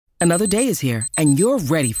Another day is here, and you're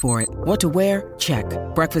ready for it. What to wear? Check.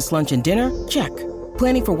 Breakfast, lunch, and dinner? Check.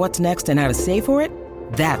 Planning for what's next and how to save for it?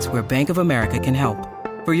 That's where Bank of America can help.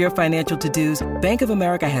 For your financial to-dos, Bank of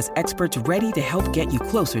America has experts ready to help get you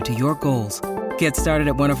closer to your goals. Get started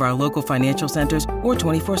at one of our local financial centers or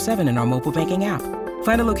 24/7 in our mobile banking app.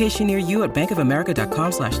 Find a location near you at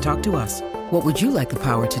bankofamerica.com/talktous. What would you like the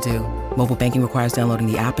power to do? Mobile banking requires downloading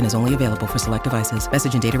the app and is only available for select devices.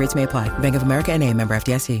 Message and data rates may apply. Bank of America N.A., member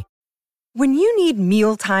FDIC. When you need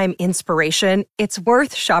mealtime inspiration, it's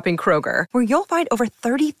worth shopping Kroger, where you'll find over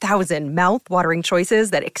 30,000 mouth-watering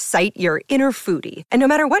choices that excite your inner foodie. And no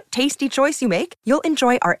matter what tasty choice you make, you'll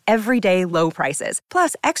enjoy our everyday low prices,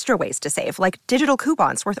 plus extra ways to save, like digital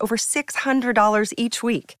coupons worth over $600 each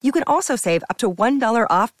week. You can also save up to $1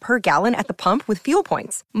 off per gallon at the pump with fuel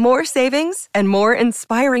points. More savings and more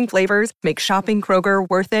inspiring flavors make shopping Kroger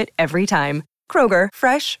worth it every time. Kroger,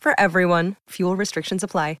 fresh for everyone. Fuel restrictions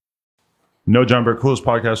apply. No Jumper, coolest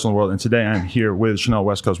podcast in the world. And today I'm here with Chanel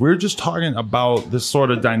West Coast. We were just talking about this sort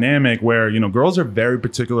of dynamic where, you know, girls are very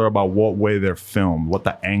particular about what way they're filmed, what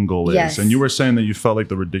the angle is. Yes. And you were saying that you felt like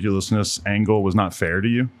the ridiculousness angle was not fair to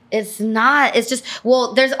you. It's not. It's just,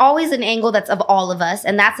 well, there's always an angle that's of all of us,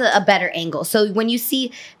 and that's a better angle. So when you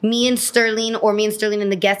see me and Sterling or me and Sterling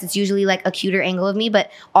and the guest, it's usually like a cuter angle of me. But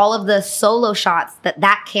all of the solo shots,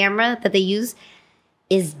 that camera that they use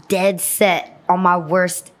is dead set on my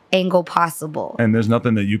worst angle possible. And there's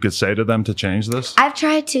nothing that you could say to them to change this? I've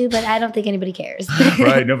tried to, but I don't think anybody cares.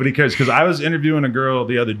 Right, nobody cares. Because I was interviewing a girl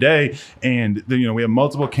the other day, and you know, we have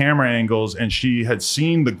multiple camera angles, and she had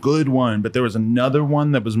seen the good one, but there was another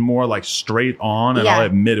one that was more like straight on, and I'll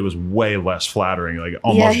admit it was way less flattering. Like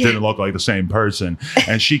almost didn't look like the same person.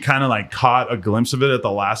 And she kind of like caught a glimpse of it at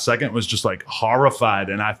the last second, was just like horrified,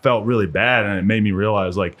 and I felt really bad, and it made me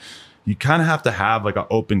realize like, you kind of have to have like an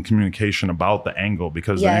open communication about the angle,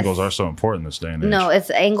 because the angles are so important this day and age. No,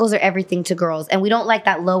 angles are everything to girls. And we don't like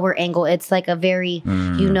that lower angle. It's like a very,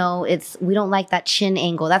 you know, we don't like that chin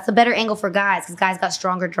angle. That's a better angle for guys, because guys got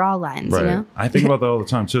stronger draw lines, you know? I think about that all the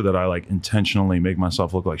time too, that I like intentionally make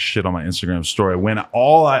myself look like shit on my Instagram story when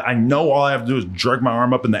I know all I have to do is jerk my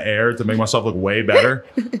arm up in the air to make myself look way better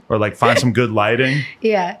or like find some good lighting.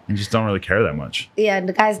 Yeah. And just don't really care that much. Yeah,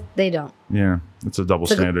 the guys, they don't. Yeah, it's a double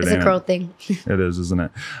standard. It's a girl thing. It is, isn't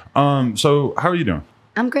it? So how are you doing?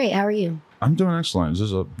 I'm great. How are you? I'm doing excellent. This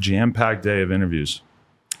is a jam-packed day of interviews.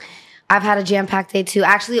 I've had a jam-packed day too.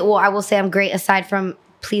 Actually, well, I will say I'm great aside from,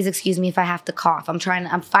 please excuse me if I have to cough. I'm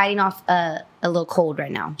fighting off a little cold right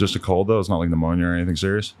now. Just a cold though? It's not like pneumonia or anything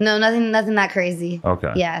serious? No, nothing that crazy.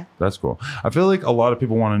 Okay. Yeah. That's cool. I feel like a lot of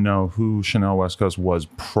people want to know who Chanel West Coast was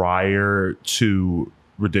prior to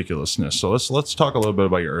ridiculousness. So let's talk a little bit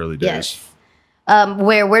about your early days. Yes.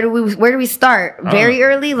 Where do we start? Very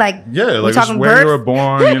early, like like talking where birth? You were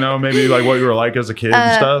born, you know, maybe like what you were like as a kid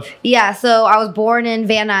and stuff. Yeah, so I was born in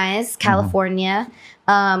Van Nuys, California.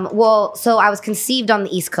 So I was conceived on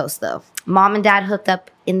the East Coast though. Mom and dad hooked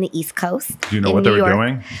up in the East Coast. Do you know what they were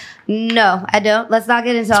doing? No, I don't. Let's not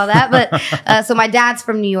get into all that. But so my dad's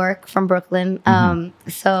from New York, from Brooklyn.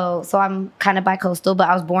 So I'm kind of bi-coastal, but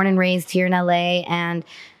I was born and raised here in LA, and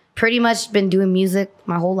pretty much been doing music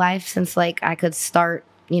my whole life since like I could start,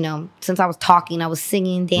 you know, since I was talking, I was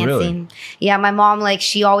singing, dancing. Really? Yeah, my mom, like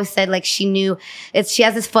she always said like she has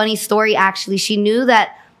this funny story actually. She knew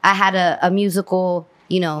that I had a musical,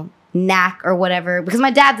 you know, knack or whatever, because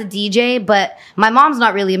my dad's a DJ, but my mom's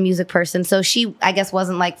not really a music person. So she, I guess,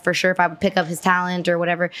 wasn't like for sure if I would pick up his talent or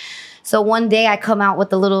whatever. So one day I come out with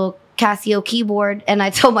the little Casio keyboard and I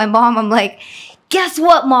told my mom, I'm like, guess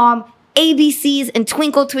what, Mom? ABCs and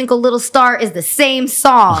Twinkle Twinkle Little Star is the same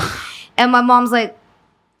song. And my mom's like,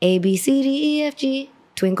 A, B, C, D, E, F, G,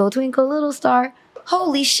 Twinkle Twinkle Little Star.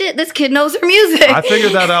 Holy shit, this kid knows her music. I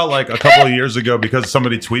figured that out like a couple of years ago because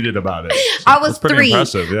somebody tweeted about it. So I was pretty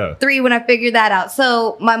impressive, yeah. 3 when I figured that out.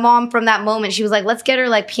 So my mom from that moment, she was like, let's get her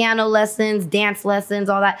like piano lessons, dance lessons,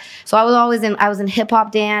 all that. So I was in hip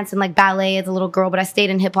hop dance and like ballet as a little girl, but I stayed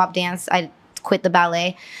in hip hop dance. I quit the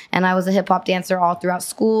ballet and I was a hip hop dancer all throughout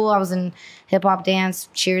school. I was in hip hop dance,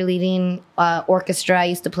 cheerleading, orchestra. I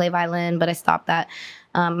used to play violin, but I stopped that.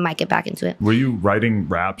 Might get back into it. Were you writing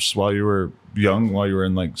raps while you were young, while you were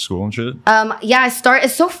in like school and shit? Yeah,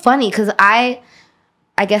 it's so funny because I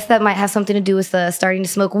guess that might have something to do with starting to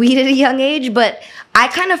smoke weed at a young age, but I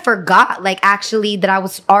kind of forgot like actually that I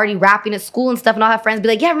was already rapping at school and stuff, and I'll have friends be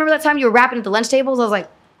like, yeah, remember that time you were rapping at the lunch tables? I was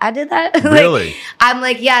like, I did that. Really? I'm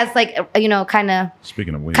like, yeah, it's like, you know, kind of.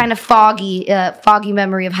 Speaking of weed. Kind of foggy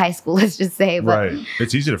memory of high school, let's just say. But. Right.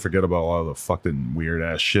 It's easy to forget about all the fucking weird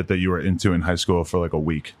ass shit that you were into in high school for like a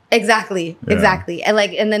week. Exactly. Yeah. Exactly.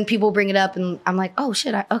 And then people bring it up and I'm like, oh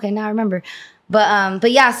shit. Okay, now I remember.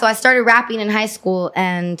 But yeah, so I started rapping in high school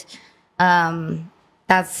and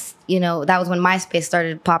that's, you know, that was when MySpace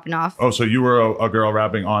started popping off. Oh, so you were a girl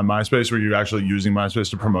rapping on MySpace? Were you actually using MySpace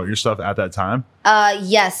to promote your stuff at that time?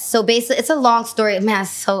 Yes. So basically, it's a long story. Man,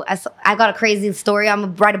 so I got a crazy story. I'm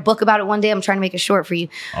going to write a book about it one day. I'm trying to make it short for you.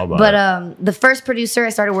 But the first producer I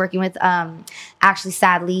started working with, actually,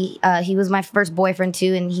 sadly, he was my first boyfriend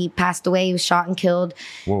too, and he passed away. He was shot and killed.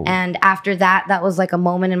 Whoa. And after that, that was like a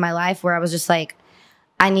moment in my life where I was just like,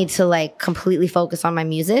 I need to like completely focus on my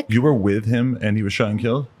music. You were with him and he was shot and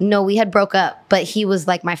killed? No, we had broke up, but he was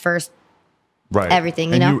like my first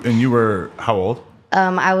everything, you know? And you were how old?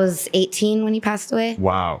 I was 18 when he passed away.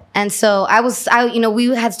 Wow. And so you know, we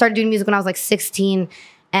had started doing music when I was like 16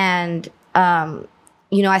 and,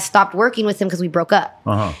 you know, I stopped working with him because we broke up.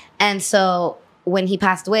 And so when he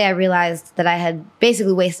passed away, I realized that I had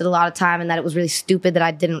basically wasted a lot of time and that it was really stupid that I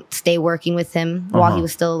didn't stay working with him while he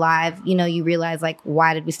was still alive. You know, you realize like,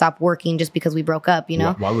 why did we stop working just because we broke up, you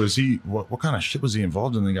know? Why was he, what kind of shit was he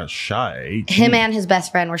involved in? They got shot at 18? Him and his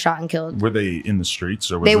best friend were shot and killed. Were they in the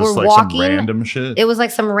streets or was they this were like walking, some random shit? It was like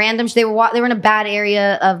some random shit. They were in a bad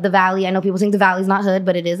area of the valley. I know people think the valley's not hood,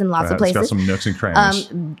 but it is in lots of places. It's got some nooks and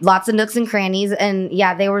crannies. Lots of nooks and crannies. And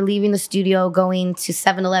yeah, they were leaving the studio going to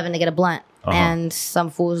 7-Eleven to get a blunt. And some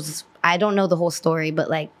fools, I don't know the whole story, but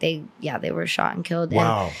like they were shot and killed.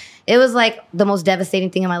 Wow. And it was like the most devastating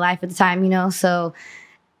thing in my life at the time, you know? So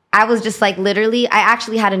I was just like, literally, I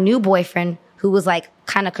actually had a new boyfriend who was like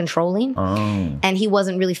kind of controlling and he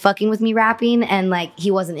wasn't really fucking with me rapping and like he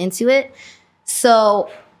wasn't into it. So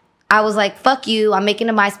I was like, fuck you, I'm making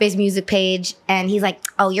a MySpace music page. And he's like,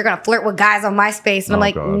 oh, you're gonna flirt with guys on MySpace. And I'm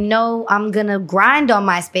like, God. No, I'm gonna grind on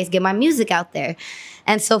MySpace, get my music out there.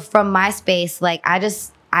 And so from MySpace, like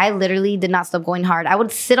I literally did not stop going hard. I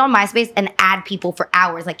would sit on MySpace and add people for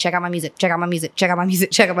hours, like check out my music, check out my music, check out my music,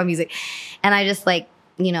 check out my music. And I just like,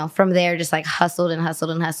 you know, from there just like hustled and hustled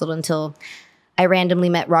and hustled until I randomly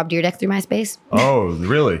met Rob Dyrdek through MySpace. Oh,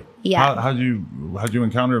 really? Yeah. How'd you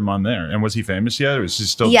encounter him on there? And was he famous yet? Or was he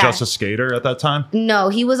still just a skater at that time? No,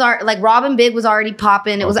 he was like Robin Big was already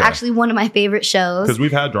popping. It was actually one of my favorite shows. Because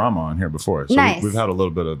we've had drama on here before. So nice. we've had a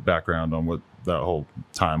little bit of background on what that whole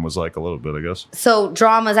time was like a little bit, I guess. So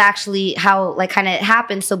drama is actually how like kind of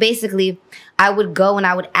happened. So basically I would go and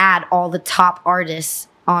I would add all the top artists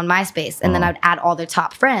on MySpace and then I would add all their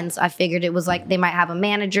top friends. I figured it was like they might have a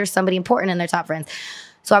manager, somebody important in their top friends.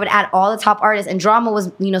 So I would add all the top artists and Drama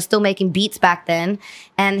was, you know, still making beats back then.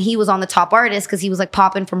 And he was on the top artist because he was like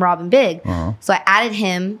popping from Robin Big. So I added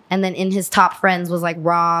him and then in his top friends was like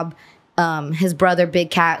Rob, his brother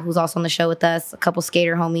Big Cat, who's also on the show with us, a couple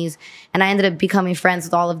skater homies. And I ended up becoming friends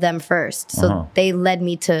with all of them first. So they led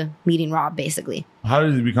me to meeting Rob basically. How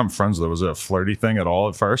did you become friends though? Was it a flirty thing at all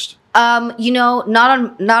at first? You know, not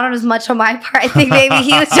on as much on my part. I think maybe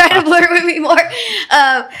he was trying to flirt with me more.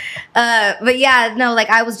 But yeah, no,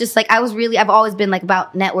 like I was just like, I've always been like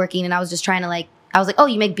about networking and I was just trying to like, I was like, oh,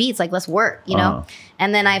 you make beats, like let's work, you know?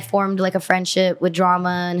 And then I formed like a friendship with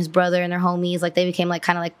Drama and his brother and their homies. Like they became like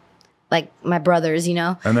kind of like my brothers, you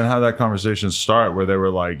know? And then how did that conversation start where they were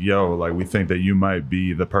like, yo, like we think that you might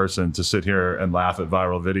be the person to sit here and laugh at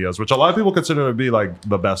viral videos, which a lot of people consider to be like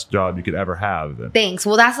the best job you could ever have. Thanks.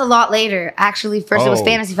 Well, that's a lot later. Actually, first it was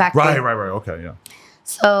Fantasy Factory. Right. Okay, yeah.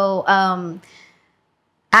 So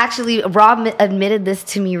actually, Rob admitted this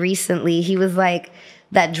to me recently. He was like,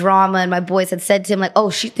 that Drama and my boys had said to him like, oh,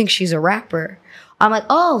 she thinks she's a rapper. I'm like,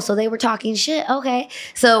 oh, so they were talking shit. Okay.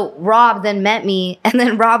 So Rob then met me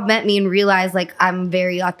and realized like I'm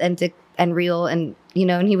very authentic and real and, you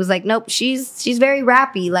know, and he was like, nope, she's very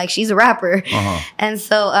rappy. Like she's a rapper. And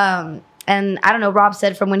so, and I don't know, Rob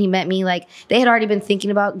said from when he met me, like they had already been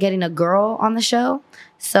thinking about getting a girl on the show.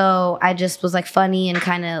 So I just was like funny and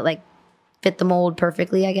kind of like fit the mold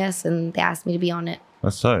perfectly, I guess. And they asked me to be on it.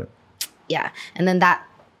 That's tight. Yeah. And then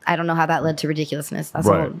I don't know how that led to ridiculousness. That's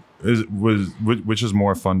right. Which is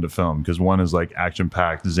more fun to film? Because one is like action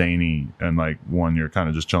packed, zany, and like one you're kind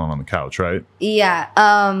of just chilling on the couch, right? Yeah.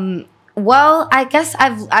 Well, I guess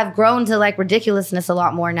I've grown to like ridiculousness a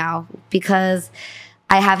lot more now because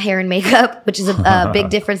I have hair and makeup, which is a big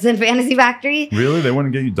difference in Fantasy Factory. Really? They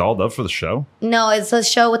wouldn't get you dolled up for the show? No, it's a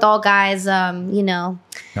show with all guys. You know,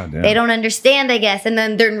 they don't understand, I guess. And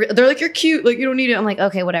then they're like, you're cute. Like, you don't need it. I'm like,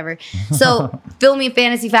 okay, whatever. So filming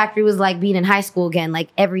Fantasy Factory was like being in high school again. Like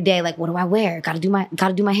every day, like, what do I wear? Got to do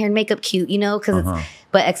my hair and makeup cute, you know? Because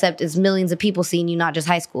but except it's millions of people seeing you, not just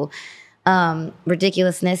high school.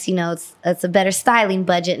 Ridiculousness, you know, it's a better styling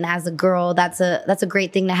budget, and as a girl, that's a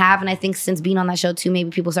great thing to have. And I think since being on that show too,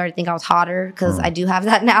 maybe people started to think I was hotter because I do have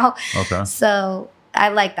that now. Okay. So I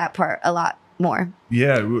like that part a lot more.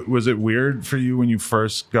 Yeah. Was it weird for you when you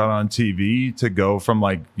first got on TV to go from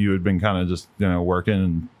like you had been kind of just, you know, working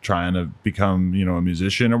and trying to become, you know, a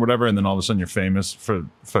musician or whatever, and then all of a sudden you're famous for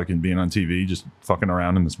fucking being on TV, just fucking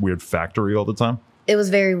around in this weird factory all the time? It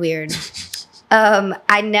was very weird.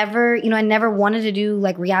 I never wanted to do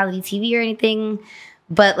like reality TV or anything,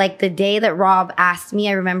 but like the day that Rob asked me,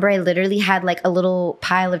 I remember I literally had like a little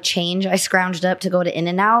pile of change I scrounged up to go to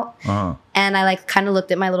In-N-Out. And I like kind of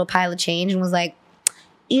looked at my little pile of change and was like,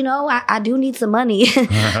 you know, I do need some money.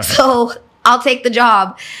 So I'll take the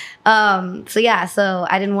job. So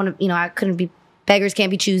I didn't want to, you know, I couldn't be, beggars can't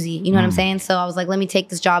be choosy. You know what I'm saying? So I was like, let me take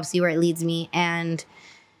this job, see where it leads me. And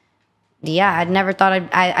yeah, I'd never thought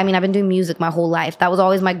I mean, I've been doing music my whole life. That was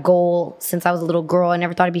always my goal since I was a little girl. I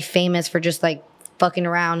never thought I'd be famous for just like fucking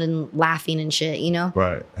around and laughing and shit, you know?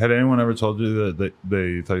 Right. Had anyone ever told you that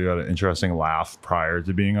they thought you had an interesting laugh prior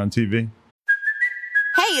to being on TV?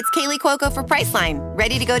 Hey, it's Kaylee Cuoco for Priceline.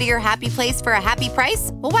 Ready to go to your happy place for a happy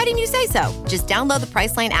price? Well, why didn't you say so? Just download the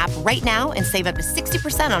Priceline app right now and save up to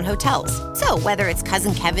 60% on hotels. So whether it's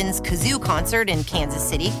Cousin Kevin's Kazoo Concert in Kansas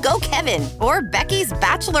City, go Kevin, or Becky's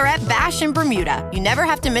Bachelorette Bash in Bermuda, you never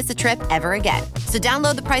have to miss a trip ever again. So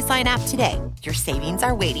download the Priceline app today. Your savings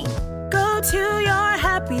are waiting. Go to your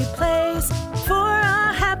happy place for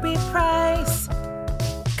a happy price.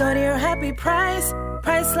 Go to your happy price,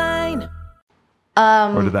 Priceline.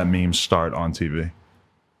 Or did that meme start on TV?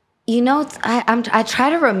 You know, I try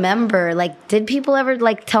to remember. Like, did people ever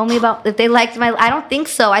like tell me about if they liked my? I don't think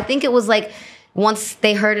so. I think it was like once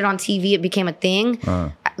they heard it on TV, it became a thing.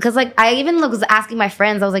 Because like I even was asking my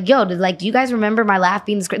friends. I was like, "Yo, do you guys remember my laugh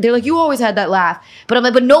being this great?" They're like, "You always had that laugh." But I'm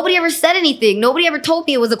like, "But nobody ever said anything. Nobody ever told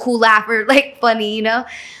me it was a cool laugh or like funny, you know."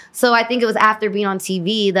 So I think it was after being on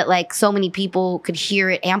TV that like so many people could hear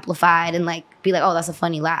it amplified and like be like, "Oh, that's a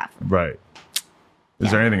funny laugh." Right. Is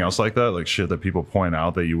there anything else like that? Like shit that people point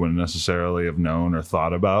out that you wouldn't necessarily have known or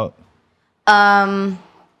thought about? You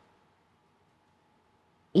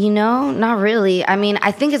know, not really. I mean,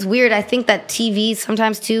 I think it's weird. I think that TV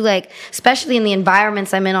sometimes too, like, especially in the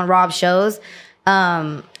environments I'm in on Rob's shows,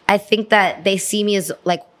 I think that they see me as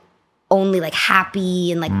like only like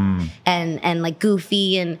happy and like and like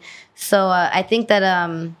goofy. And so I think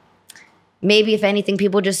that maybe if anything,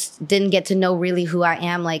 people just didn't get to know really who I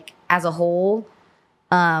am like as a whole.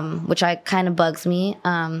 Which kind of bugs me.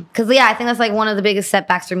 Cause yeah, I think that's like one of the biggest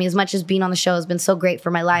setbacks for me. As much as being on the show has been so great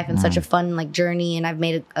for my life and such a fun like journey, and I've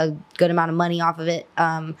made a good amount of money off of it.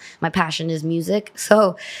 My passion is music,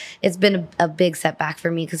 so it's been a big setback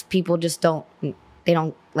for me because people just don't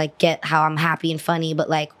like get how I'm happy and funny, but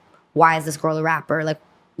like, why is this girl a rapper? Like,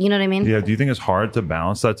 you know what I mean? Yeah. Do you think it's hard to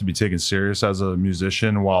balance that, to be taken serious as a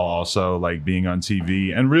musician while also like being on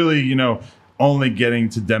TV and really, you know, only getting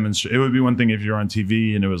to demonstrate? It would be one thing if you're on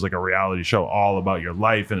TV and it was like a reality show all about your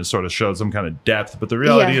life and it sort of showed some kind of depth. But the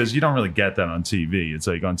reality is you don't really get that on TV. It's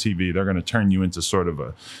like on TV, they're going to turn you into sort of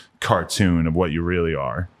a cartoon of what you really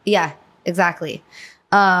are. Yeah, exactly.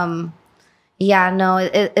 No,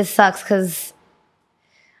 it sucks because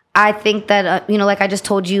I think that, you know, like I just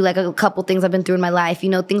told you, like a couple things I've been through in my life,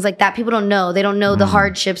 you know, things like that. People don't know. They don't know the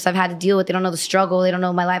hardships I've had to deal with. They don't know the struggle. They don't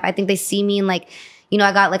know my life. I think they see me in like, you know,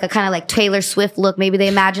 I got like a kind of like Taylor Swift look. Maybe they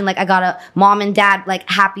imagine like I got a mom and dad like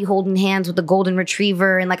happy holding hands with a golden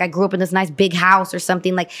retriever and like I grew up in this nice big house or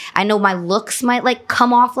something. Like I know my looks might like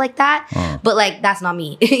come off like that, but like that's not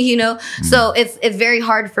me, you know? So it's very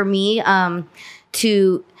hard for me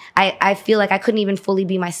I feel like I couldn't even fully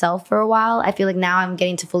be myself for a while. I feel like now I'm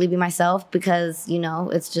getting to fully be myself because, you know,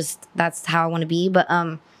 it's just that's how I want to be.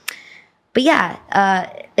 But yeah,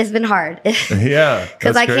 it's been hard. Yeah.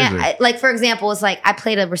 Because I can't, like, for example, it's like I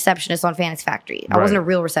played a receptionist on Fantasy Factory. I wasn't a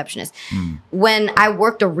real receptionist. When I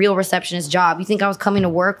worked a real receptionist job, you think I was coming to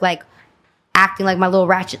work like acting like my little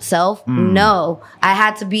ratchet self? No, I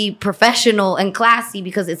had to be professional and classy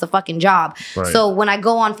because it's a fucking job. Right. So when I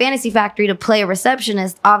go on Fantasy Factory to play a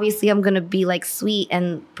receptionist, obviously I'm going to be like sweet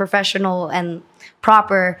and professional and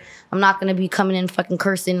proper. I'm not going to be coming in fucking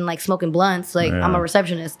cursing and like smoking blunts. Like I'm a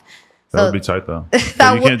receptionist. That would be tight though. You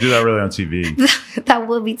can't do that really on TV. That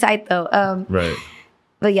would be tight though. Right.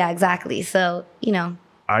 But yeah, exactly. So, you know.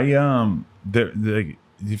 It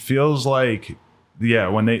feels like, yeah,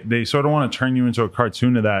 when they sort of want to turn you into a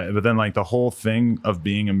cartoon of that, but then like the whole thing of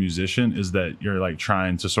being a musician is that you're like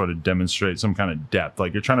trying to sort of demonstrate some kind of depth.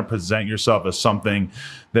 Like you're trying to present yourself as something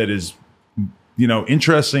that is, you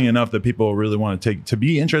interesting enough that people really want to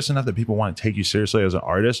be interesting enough that people want to take you seriously as an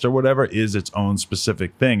artist or whatever is its own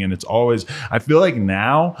specific thing. And it's always, I feel like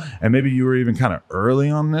now, and maybe you were even kind of early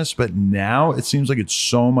on this, but now it seems like it's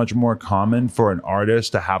so much more common for an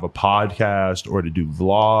artist to have a podcast or to do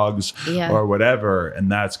vlogs or whatever.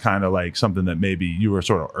 And that's kind of like something that maybe you were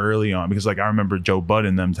sort of early on, because like I remember Joe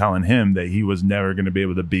Budden them telling him that he was never going to be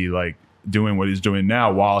able to be like doing what he's doing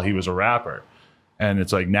now while he was a rapper. And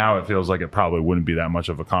it's like now it feels like it probably wouldn't be that much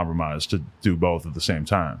of a compromise to do both at the same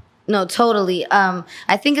time. No, totally.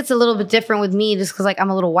 I think it's a little bit different with me just because like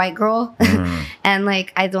I'm a little white girl. And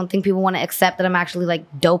like I don't think people want to accept that I'm actually like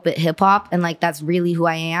dope at hip hop and like that's really who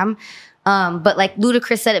I am. But like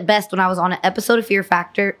Ludacris said it best when I was on an episode of Fear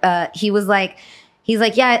Factor. He was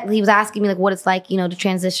asking me like what it's like, to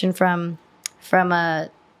transition from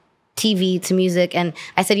TV to music. And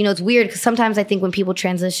I said, it's weird because sometimes I think when people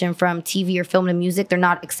transition from TV or film to music, they're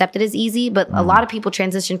not accepted as easy. But a lot of people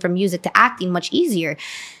transition from music to acting much easier.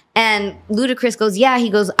 And Ludacris goes, he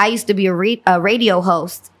goes, I used to be a radio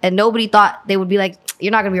host and nobody thought they would be like,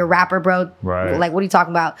 you're not going to be a rapper, bro. Right. Like, what are you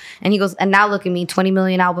talking about? And he goes, and now look at me, 20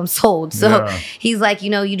 million albums sold. So he's like,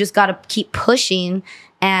 you just got to keep pushing.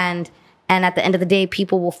 And at the end of the day,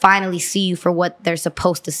 people will finally see you for what they're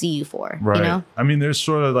supposed to see you for. Right. I mean, there's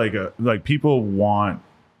sort of like people want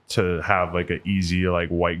to have like an easy like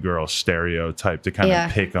white girl stereotype to kind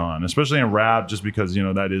of pick on, especially in rap, just because,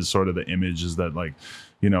 that is sort of the image is that like,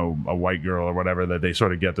 a white girl or whatever, that they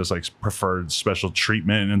sort of get this like preferred special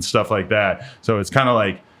treatment and stuff like that. So it's kind of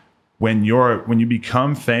like when you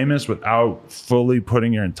become famous without fully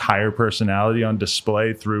putting your entire personality on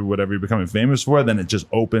display through whatever you're becoming famous for, then it just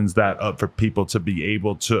opens that up for people to be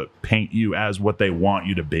able to paint you as what they want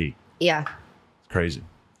you to be. Yeah. It's crazy.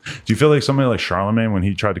 Do you feel like somebody like Charlamagne, when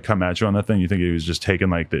he tried to come at you on that thing, you think he was just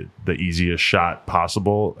taking like the easiest shot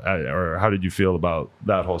possible? Or how did you feel about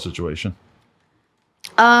that whole situation?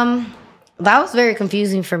 That was very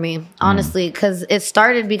confusing for me, honestly, because it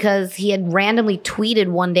started because he had randomly tweeted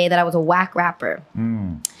one day that I was a whack rapper.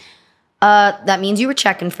 That means you were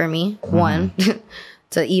checking for me, one.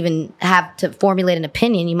 To even have to formulate an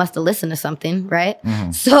opinion, you must have listened to something, right?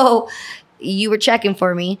 So you were checking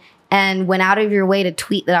for me and went out of your way to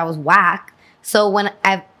tweet that I was whack. So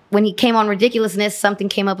when he came on Ridiculousness, something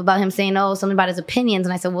came up about him saying, something about his opinions.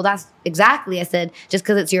 And I said, well, that's exactly. I said, just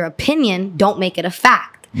because it's your opinion, don't make it a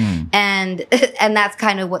fact. And that's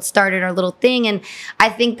kind of what started our little thing. And I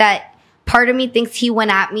think that part of me thinks he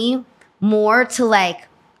went at me more to like,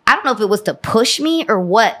 I don't know if it was to push me or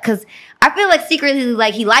what, because I feel like secretly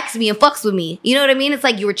like he likes me and fucks with me. You know what I mean? It's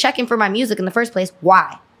like you were checking for my music in the first place.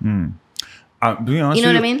 Why? Being honest, you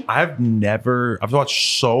know what I mean? I've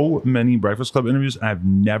watched so many Breakfast Club interviews and I've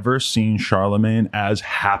never seen Charlamagne as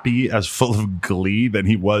happy, as full of glee than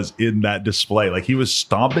he was in that display. Like he was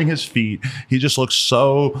stomping his feet. He just looked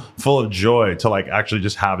so full of joy to like actually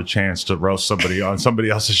just have a chance to roast somebody on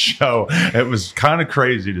somebody else's show. It was kind of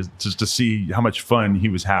crazy to see how much fun he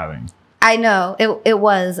was having. I know it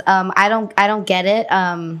was. I don't get it.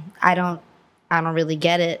 I don't really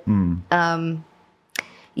get it.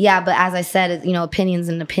 Yeah, but as I said, opinion's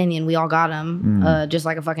an opinion. We all got them, just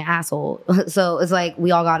like a fucking asshole. So it's like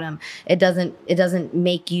we all got them. It doesn't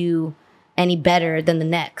make you any better than the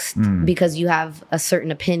next because you have a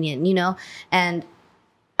certain opinion, And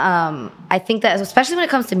I think that especially when it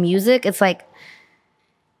comes to music, it's like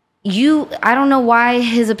I don't know why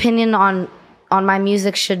his opinion on my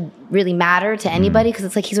music should really matter to anybody, because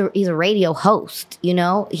it's like he's a radio host,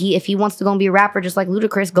 if he wants to go and be a rapper just like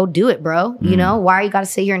Ludacris, go do it, bro. Why you gotta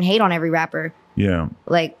sit here and hate on every rapper? Yeah,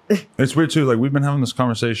 like it's weird too. Like we've been having this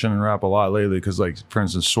conversation in rap a lot lately because, like, for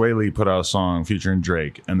instance, Sway Lee put out a song featuring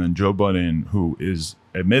Drake, and then Joe Budden, who is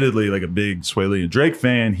admittedly like a big Sway Lee and Drake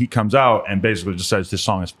fan, he comes out and basically just says this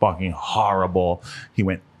song is fucking horrible. He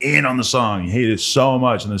went in on the song, he hated it so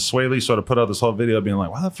much, and then Sway Lee sort of put out this whole video being like,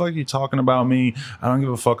 "Why the fuck are you talking about me? I don't give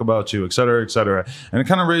a fuck about you," etc., etc. And it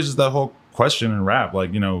kind of raises that whole question in rap,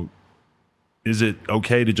 like, is it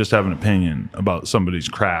okay to just have an opinion about somebody's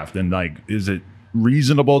craft? And like, is it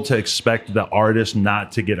reasonable to expect the artist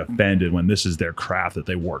not to get offended when this is their craft that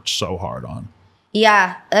they worked so hard on?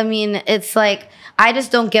 Yeah, I mean, it's like, I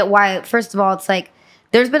just don't get why. First of all, it's like,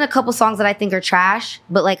 there's been a couple songs that I think are trash,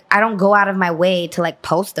 but like, I don't go out of my way to like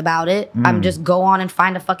post about it. I'm just go on and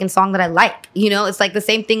find a fucking song that I like. It's like the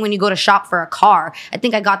same thing when you go to shop for a car. I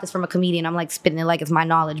think I got this from a comedian. I'm like spitting it like it's my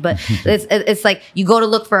knowledge, but it's like you go to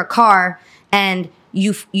look for a car and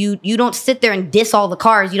you don't sit there and diss all the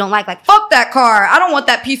cars you don't like fuck that car, I don't want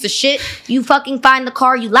that piece of shit. You fucking find the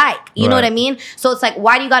car you like. You know what I mean? So it's like,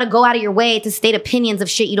 why do you got to go out of your way to state opinions of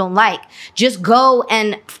shit you don't like? Just go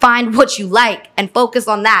and find what you like and focus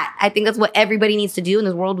on that. I think that's what everybody needs to do, and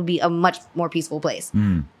this world would be a much more peaceful place.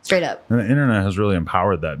 Straight up. And the internet has really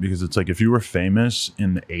empowered that, because it's like, if you were famous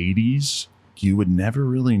in the 80s, you would never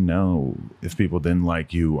really know if people didn't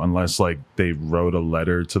like you unless like they wrote a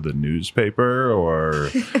letter to the newspaper, or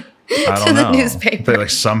I don't know. The newspaper. They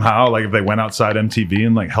like somehow, like if they went outside MTV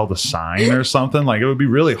and like held a sign or something, like it would be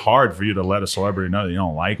really hard for you to let a celebrity know that you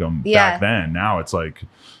don't like them back then. Now it's like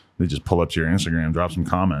they just pull up to your Instagram, drop some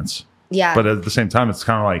comments. Yeah. But at the same time, it's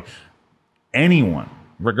kind of like anyone,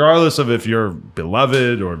 regardless of if you're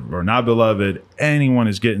beloved or not beloved, anyone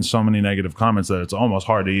is getting so many negative comments that it's almost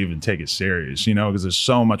hard to even take it serious, you know, because there's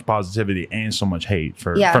so much positivity and so much hate.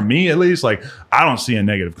 For me, at least, like, I don't see a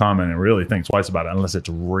negative comment and really think twice about it unless it's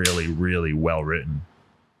really, really well written.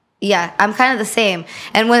 Yeah, I'm kind of the same.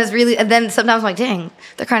 And when it's really, and then sometimes I'm like, dang,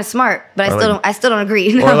 they're kind of smart, but I still don't agree.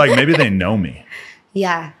 You know? Or like maybe they know me.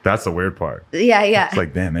 Yeah. That's the weird part. Yeah, yeah. It's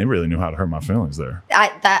like, damn, they really knew how to hurt my feelings there.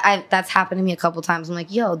 That's happened to me a couple times. I'm like,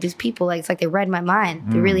 yo, these people, like, it's like they read my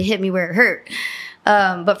mind. They really hit me where it hurt.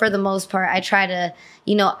 But for the most part, I try to,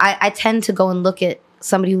 you know, I tend to go and look at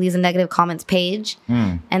somebody who leaves a negative comments page,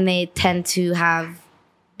 and they tend to have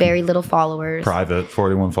very little followers. Private,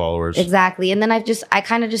 41 followers. Exactly. And then I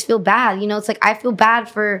kind of just feel bad. You know, it's like I feel bad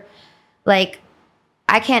for, like,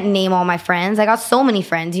 I can't name all my friends. I got so many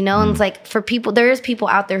friends, you know? And it's like, for people, there is people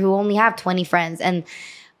out there who only have 20 friends. And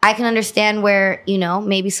I can understand where, you know,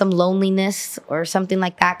 maybe some loneliness or something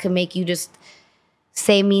like that could make you just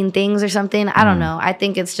say mean things or something. I don't know. I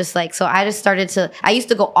think it's just like, so I just I used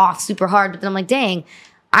to go off super hard, but then I'm like, dang,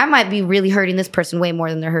 I might be really hurting this person way more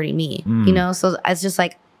than they're hurting me, you know? So it's just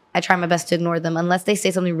like, I try my best to ignore them. Unless they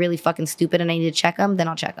say something really fucking stupid and I need to check them, then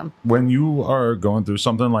I'll check them. When you are going through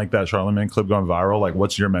something like that Charlamagne clip going viral, like,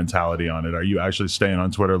 what's your mentality on it? Are you actually staying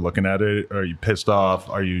on Twitter looking at it? Are you pissed off?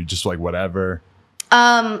 Are you just like, whatever?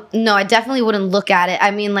 No, I definitely wouldn't look at it.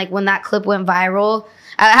 I mean, like, when that clip went viral,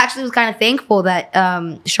 I actually was kind of thankful that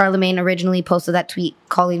Charlamagne originally posted that tweet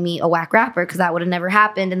calling me a whack rapper, because that would have never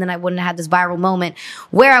happened. And then I wouldn't have had this viral moment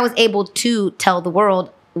where I was able to tell the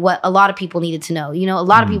world what a lot of people needed to know. You know, a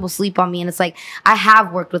lot of people sleep on me, and it's like, I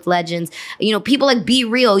have worked with legends. You know, people like Be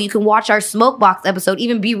Real. You can watch our Smokebox episode.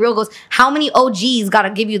 Even Be Real goes, how many OGs got to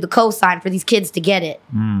give you the cosign for these kids to get it?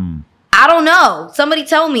 I don't know. Somebody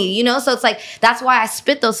tell me, you know? So it's like, that's why I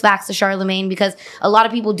spit those facts to Charlamagne, because a lot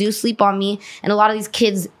of people do sleep on me, and a lot of these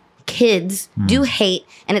kids do hate.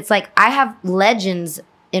 And it's like, I have legends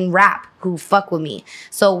in rap who fuck with me.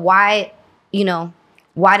 So why, you know,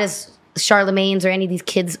 why does Charlamagne's or any of these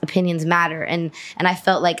kids' opinions matter? And I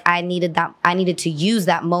felt like I needed to use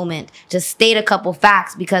that moment to state a couple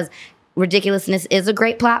facts, because Ridiculousness is a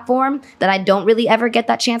great platform that I don't really ever get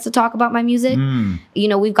that chance to talk about my music. You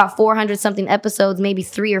know, we've got 400 something episodes, maybe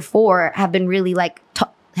 3 or 4 have been really like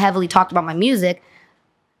heavily talked about my music.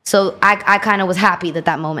 So I kind of was happy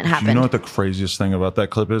that moment happened. You know what the craziest thing about that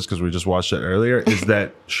clip is, because we just watched it earlier, is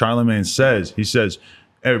that Charlamagne says,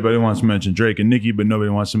 everybody wants to mention Drake and Nicki, but nobody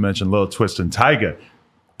wants to mention Lil Twist and Tyga.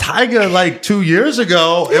 Tyga, like 2 years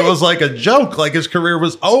ago, it was like a joke, like his career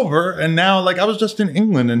was over. And now, like, I was just in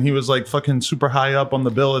England and he was like fucking super high up on the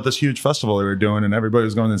bill at this huge festival they were doing, and everybody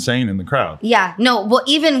was going insane in the crowd. Yeah, no, well,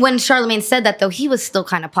 even when Charlamagne said that, though, he was still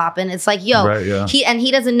kind of popping. It's like, yo, right, yeah.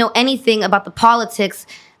 he doesn't know anything about the politics.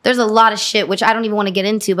 There's a lot of shit, which I don't even want to get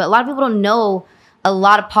into, but a lot of people don't know a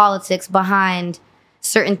lot of politics behind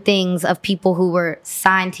certain things of people who were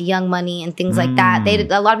signed to Young Money and things like that.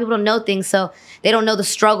 A lot of people don't know things, so they don't know the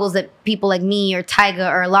struggles that people like me or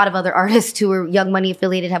Tyga or a lot of other artists who are Young Money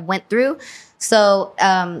affiliated have went through. So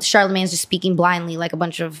Charlamagne's just speaking blindly like a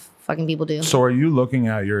bunch of fucking people do. So are you looking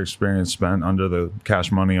at your experience spent under the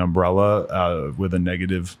Cash Money umbrella with a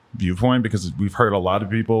negative viewpoint? Because we've heard a lot of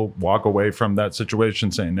people walk away from that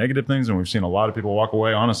situation saying negative things, and we've seen a lot of people walk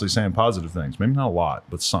away honestly saying positive things. Maybe not a lot,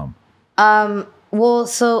 but some. Well,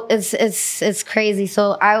 so it's crazy.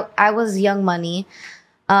 So I was Young Money.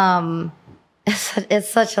 It's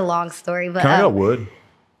such a long story, but can I get Wood?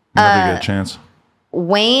 Whenever you get a chance.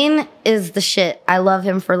 Wayne is the shit. I love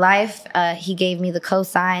him for life. He gave me the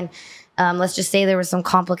cosign. Let's just say there were some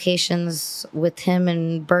complications with him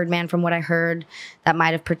and Birdman, from what I heard, that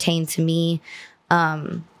might have pertained to me.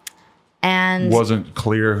 And wasn't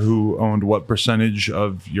clear who owned what percentage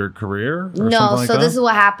of your career? No, so this is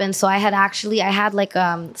what happened. So I had like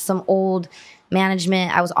some old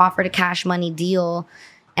management. I was offered a Cash Money deal,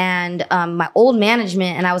 And my old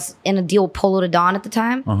management, and I was in a deal with Polo to Dawn at the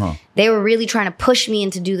time, they were really trying to push me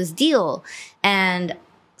into do this deal. And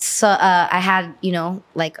so I had, you know,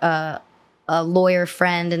 like a lawyer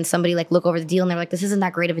friend and somebody like look over the deal, and they were like, this isn't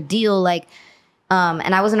that great of a deal. Like,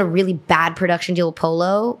 and I was in a really bad production deal with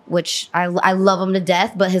Polo, which I love him to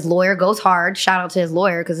death, but his lawyer goes hard. Shout out to his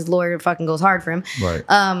lawyer, because his lawyer fucking goes hard for him.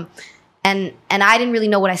 Right. And I didn't really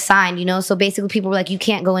know what I signed, you know? So basically people were like, you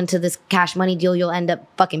can't go into this Cash Money deal. You'll end up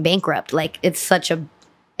fucking bankrupt. Like, it's such a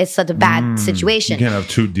bad situation. You can't have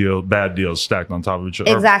two bad deals stacked on top of each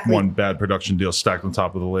other. Exactly. Or one bad production deal stacked on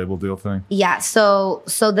top of the label deal thing. Yeah. So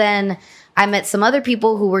then I met some other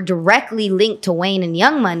people who were directly linked to Wayne and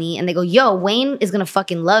Young Money. And they go, yo, Wayne is going to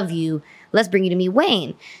fucking love you. Let's bring you to meet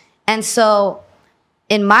Wayne. And so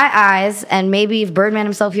in my eyes, and maybe if Birdman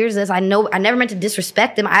himself hears this, I know I never meant to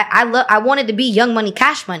disrespect him. I wanted to be Young Money,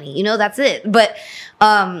 Cash Money, you know, that's it. But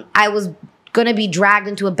I was gonna be dragged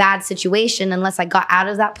into a bad situation unless I got out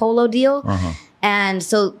of that Polo deal. And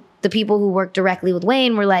so the people who worked directly with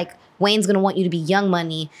Wayne were like, Wayne's gonna want you to be Young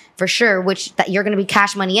Money for sure, which that you're gonna be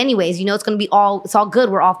Cash Money anyways. You know, it's all good.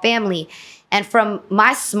 We're all family. And from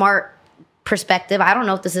my smart perspective, I don't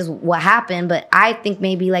know if this is what happened, but I think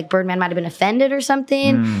maybe like Birdman might have been offended or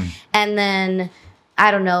something. And then I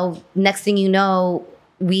don't know, next thing you know,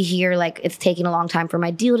 we hear like it's taking a long time for my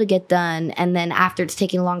deal to get done. And then after it's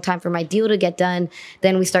taking a long time for my deal to get done,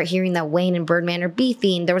 then we start hearing that Wayne and Birdman are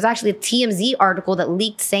beefing. There was actually a TMZ article that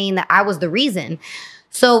leaked saying that I was the reason.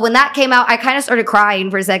 So when that came out, I kind of started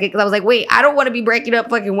crying for a second, because I was like, wait, I don't want to be breaking up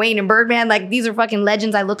fucking Wayne and Birdman. Like, these are fucking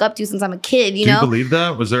legends I look up to since I'm a kid, you know? Do you believe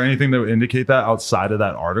that? Was there anything that would indicate that outside of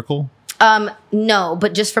that article? No,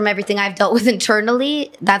 but just from everything I've dealt with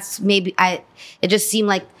internally, that's maybe it just seemed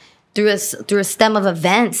like through a stem of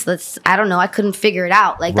events, I don't know, I couldn't figure it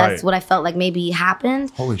out. Like, that's what I felt like maybe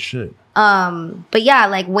happened. Holy shit. But yeah,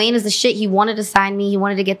 like Wayne is the shit. He wanted to sign me. He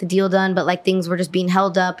wanted to get the deal done, but like things were just being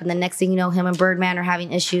held up. And the next thing you know, him and Birdman are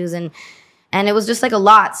having issues, and it was just like a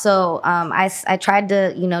lot. So I tried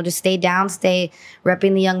to, you know, just stay down, stay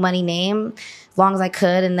repping the Young Money name as long as I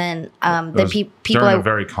could. And then people during a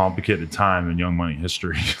very complicated time in Young Money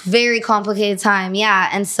history. Very complicated time, yeah.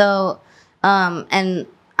 And so and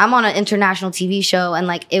I'm on an international TV show, and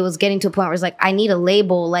like it was getting to a point where it's like I need a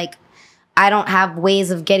label. Like, I don't have ways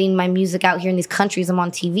of getting my music out here in these countries. I'm on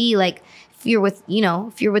TV. Like, if you're with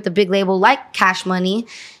a big label like Cash Money,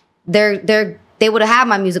 they would have had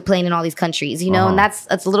my music playing in all these countries, you know, and that's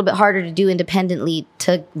a little bit harder to do independently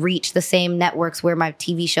to reach the same networks where my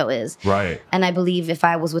TV show is. Right. And I believe if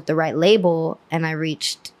I was with the right label and I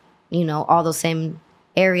reached, you know, all those same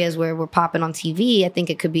areas where we're popping on TV, I think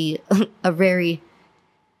it could be a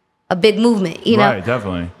big movement, you know? Right,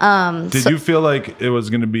 definitely. Did you feel like it was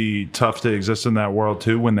going to be tough to exist in that world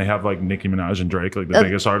too, when they have like Nicki Minaj and Drake, like the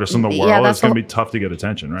biggest artists in the world? Yeah, it's going to be tough to get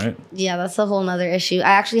attention, right? Yeah, that's a whole nother issue.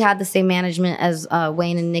 I actually had the same management as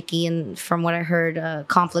Wayne and Nicki, and from what I heard,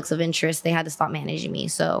 conflicts of interest, they had to stop managing me.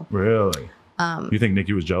 So really? You think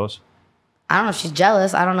Nicki was jealous? I don't know if she's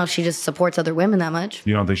jealous. I don't know if she just supports other women that much.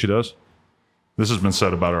 You don't think she does? This has been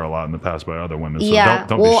said about her a lot in the past by other women. So yeah.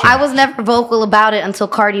 Don't well, I was never vocal about it until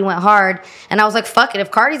Cardi went hard. And I was like, fuck it. If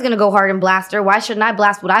Cardi's going to go hard and blast her, why shouldn't I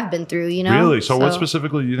blast what I've been through, you know? Really? So what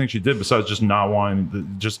specifically do you think she did besides just not wanting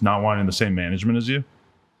the same management as you?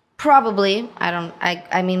 Probably.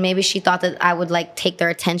 I mean, maybe she thought that I would like take their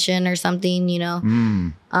attention or something, you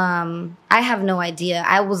know? I have no idea.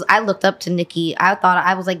 I looked up to Nicki.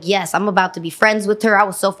 I was like, yes, I'm about to be friends with her. I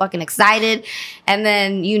was so fucking excited. And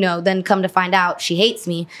then, you know, come to find out she hates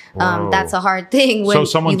me. That's a hard thing when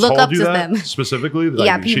someone you look told up you to that them. Specifically? Like,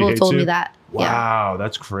 yeah, people told me that. Wow,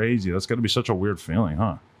 that's crazy. That's got to be such a weird feeling,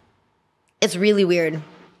 huh? It's really weird.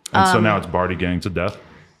 And so now it's Barty gang to death?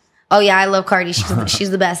 Oh yeah, I love Cardi.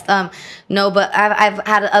 She's the best. No, but I've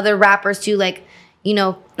had other rappers too, like, you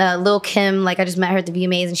know, Lil Kim. Like, I just met her at the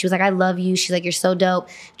VMAs, and she was like, "I love you." She's like, "You're so dope."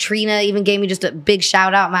 Trina even gave me just a big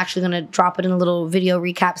shout out. I'm actually gonna drop it in a little video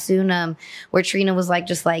recap soon. Where Trina was like,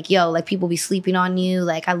 just like, "Yo, like people be sleeping on you.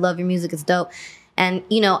 Like, I love your music. It's dope." And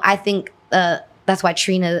you know, I think that's why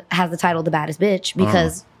Trina has the title "The Baddest Bitch,"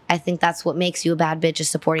 because I think that's what makes you a bad bitch, is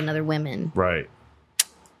supporting other women. Right.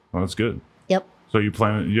 Well, that's good. Yep. So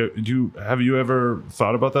have you ever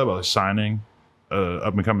thought about that, about like signing a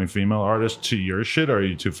up-and-coming female artist to your shit, or are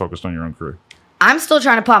you too focused on your own career? I'm still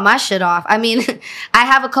trying to pop my shit off. I mean, I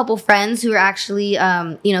have a couple friends who are actually,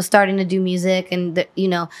 you know, starting to do music, and you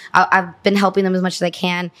know, I've been helping them as much as I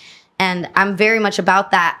can, and I'm very much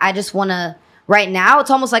about that. I just want to right now, it's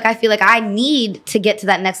almost like I feel like I need to get to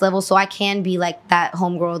that next level so I can be like that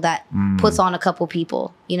homegirl that puts on a couple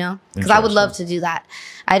people, you know? Because I would love to do that.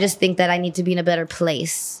 I just think that I need to be in a better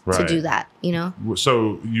place to do that, you know?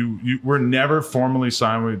 So you were never formally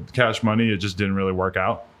signed with Cash Money. It just didn't really work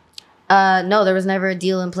out? No, there was never a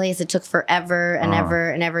deal in place. It took forever and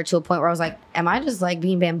ever to a point where I was like, am I just like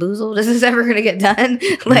being bamboozled? Is this ever going to get done?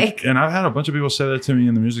 Like, and I've had a bunch of people say that to me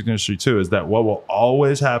in the music industry too, is that what will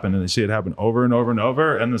always happen, and they see it happen over and over and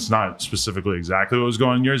over, and it's not specifically exactly what was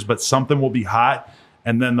going on yours, but something will be hot,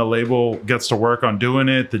 and then the label gets to work on doing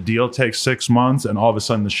it. The deal takes 6 months, and all of a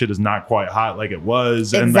sudden the shit is not quite hot like it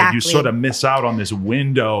was. And like you sort of miss out on this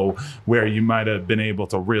window where you might have been able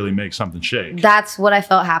to really make something shake. That's what I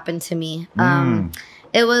felt happened to me.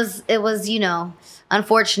 It was, you know,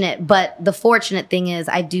 unfortunate. But the fortunate thing is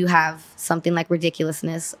I do have something like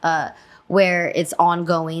Ridiculousness, where it's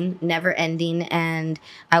ongoing, never ending. And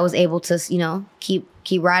I was able to, you know, keep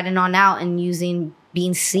riding on out and using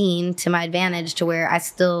being seen to my advantage to where I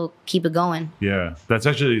still keep it going. Yeah, that's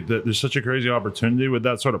actually, there's such a crazy opportunity with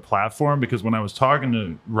that sort of platform, because when I was talking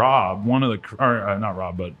to Rob,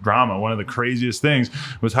 Drama, one of the craziest things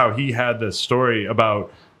was how he had this story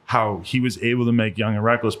about how he was able to make Young and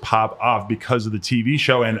Reckless pop off because of the TV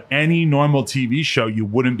show. And any normal TV show, you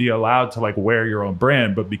wouldn't be allowed to like wear your own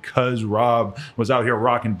brand. But because Rob was out here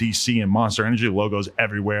rocking DC and Monster Energy logos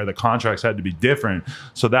everywhere, the contracts had to be different.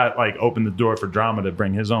 So that like opened the door for Drama to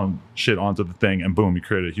bring his own shit onto the thing. And boom, he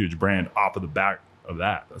created a huge brand off of the back of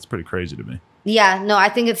that. That's pretty crazy to me. Yeah, no, I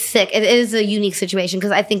think it's sick. It is a unique situation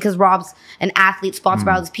because Rob's an athlete sponsored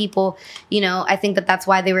by all these people. You know, I think that's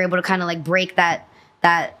why they were able to kind of like break that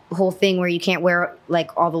whole thing where you can't wear like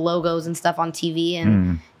all the logos and stuff on TV.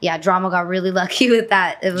 And yeah, Drama got really lucky with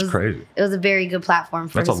that. It was crazy. It was a very good platform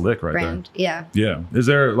for That's a lick right brand. There. Yeah. Yeah. Is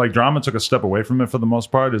there like Drama took a step away from it for the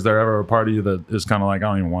most part? Is there ever a part of you that is kind of like, I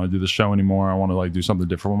don't even want to do this show anymore. I want to like do something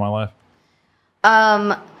different with my life?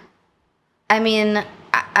 I mean,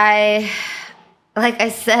 I like I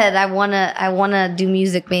said, I wanna do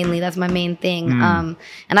music mainly. That's my main thing. And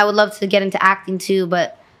I would love to get into acting too,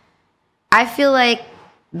 but I feel like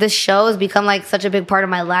the show has become like such a big part of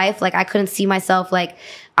my life. Like I couldn't see myself like,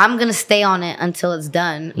 I'm going to stay on it until it's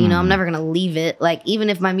done. You know, I'm never going to leave it. Like even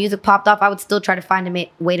if my music popped off, I would still try to find a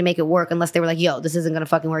way to make it work unless they were like, yo, this isn't going to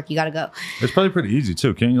fucking work. You got to go. It's probably pretty easy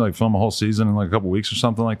too. Can't you like film a whole season in like a couple weeks or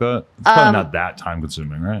something like that? It's probably not that time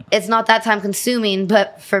consuming, right? It's not that time consuming,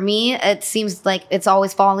 but for me, it seems like it's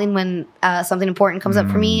always falling when something important comes up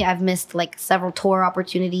for me. I've missed like several tour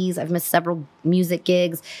opportunities. I've missed several music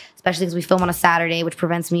gigs, especially because we film on a Saturday, which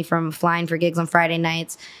prevents me from flying for gigs on Friday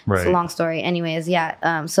nights. Right. It's a long story. Anyways,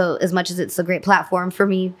 yeah. So as much as it's a great platform for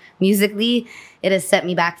me musically, it has set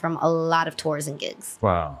me back from a lot of tours and gigs.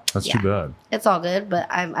 Wow. That's too bad. It's all good, but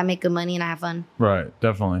I make good money and I have fun. Right.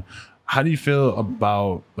 Definitely. How do you feel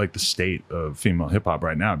about like the state of female hip hop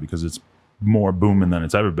right now? Because it's more booming than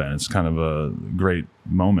it's ever been. It's kind of a great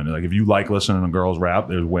moment. Like if you like listening to girls rap,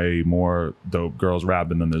 there's way more dope girls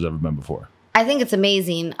rapping than there's ever been before. I think it's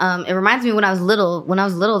amazing. It reminds me when I was little. When I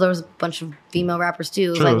was little, there was a bunch of female rappers too. It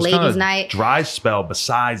was like Ladies Night. Dry spell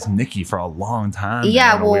besides Nicki for a long time.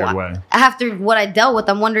 Yeah, in a weird way. After what I dealt with,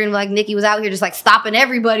 I'm wondering like Nicki was out here just like stopping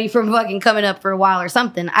everybody from fucking coming up for a while or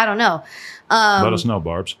something. I don't know. Let us know,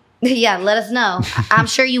 Barbs. Yeah, let us know. I'm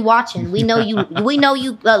sure you watching. We know you. We know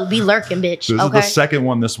you be lurking, bitch. This is the second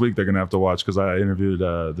one this week they're gonna have to watch because I interviewed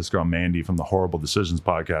this girl Mandy from the Horrible Decisions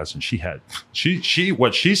podcast, and she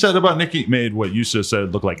what she said about Nicki made what you just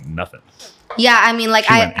said look like nothing. Yeah, I mean, like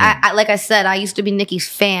I like I said, I used to be Nicki's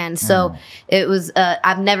fan, so it was.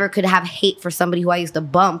 I never could have hate for somebody who I used to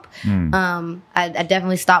bump. I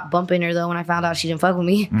definitely stopped bumping her though when I found out she didn't fuck with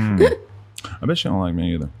me. I bet she don't like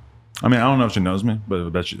me either. I mean, I don't know if she knows me, but I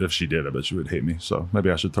bet if she did, I bet she would hate me. So maybe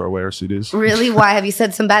I should throw away her CDs. Really? Why? Have you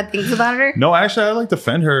said some bad things about her? No, actually, I like to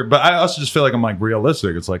defend her, but I also just feel like I'm like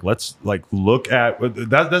realistic. It's like, let's like look at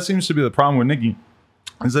that seems to be the problem with Nicki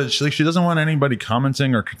is that she doesn't want anybody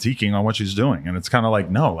commenting or critiquing on what she's doing. And it's kind of like,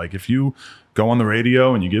 no, like if you go on the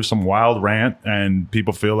radio and you give some wild rant and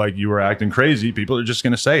people feel like you were acting crazy, people are just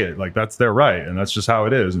going to say it. Like that's their right. And that's just how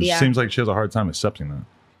it is. And it seems like she has a hard time accepting that.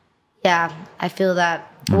 Yeah, I feel that.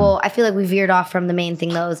 Well, I feel like we veered off from the main thing,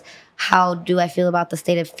 though, is how do I feel about the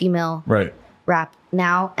state of female rap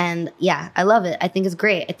now? And yeah, I love it. I think it's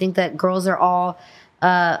great. I think that girls are all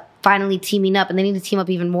finally teaming up, and they need to team up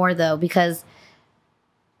even more, though, because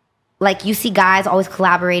like you see guys always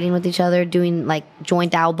collaborating with each other, doing like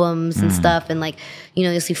joint albums and stuff. And like, you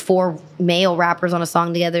know, you'll see 4 male rappers on a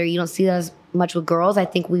song together. You don't see that as much with girls. I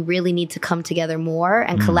think we really need to come together more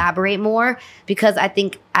and collaborate more, because I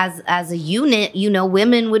think as a unit, you know,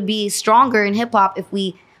 women would be stronger in hip hop if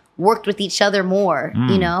we worked with each other more,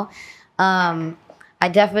 you know? I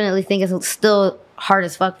definitely think it's still hard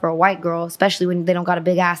as fuck for a white girl, especially when they don't got a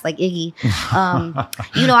big ass like Iggy.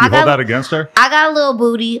 You know, I got that against her. I got a little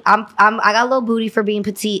booty. I got a little booty for being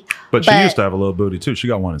petite. But she used to have a little booty too. She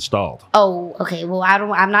got one installed. Oh, okay. Well,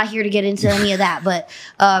 I'm not here to get into any of that, but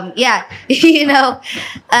yeah, you know,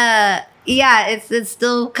 yeah, it's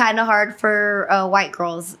still kind of hard for white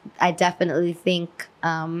girls. I definitely think,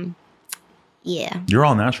 yeah. You're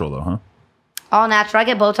all natural though, huh? All natural. I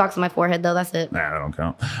get Botox on my forehead though. That's it. Nah, that don't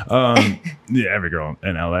count. Yeah, every girl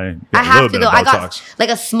in LA. I have to though. I got like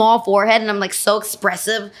a small forehead, and I'm like so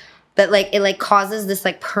expressive that like it like causes this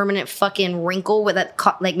like permanent fucking wrinkle with that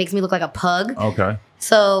like makes me look like a pug. Okay.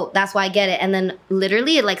 So that's why I get it, and then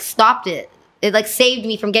literally it like stopped it. It like saved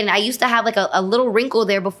me from getting it. I used to have like a little wrinkle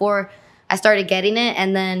there before I started getting it,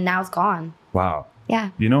 and then now it's gone. Wow.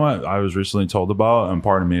 Yeah. You know what I was recently told about, and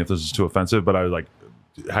pardon me if this is too offensive, but I like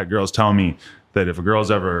had girls tell me that if a girl's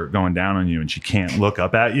ever going down on you and she can't look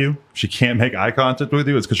up at you, she can't make eye contact with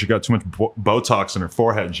you, it's because she got too much Botox in her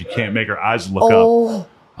forehead and she can't make her eyes look up.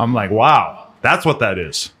 I'm like, wow, that's what that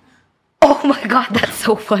is. Oh my God, that's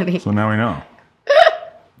so funny. So now we know.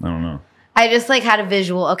 I don't know. I just like had a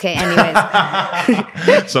visual. Okay,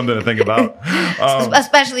 anyways. Something to think about.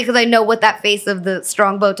 Especially because I know what that face of the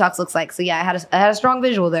strong Botox looks like. So yeah, I had a strong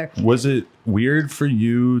visual there. Was it weird for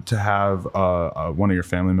you to have one of your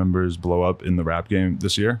family members blow up in the rap game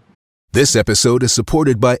this year? This episode is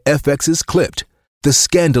supported by FX's Clipped, the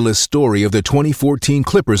scandalous story of the 2014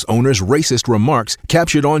 Clippers owner's racist remarks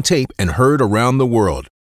captured on tape and heard around the world.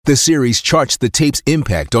 The series charts the tape's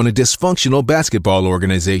impact on a dysfunctional basketball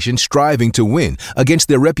organization striving to win against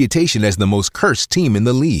their reputation as the most cursed team in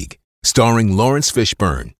the league. Starring Lawrence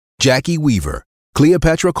Fishburne, Jackie Weaver,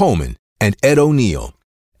 Cleopatra Coleman, and Ed O'Neill.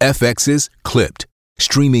 FX's Clipped,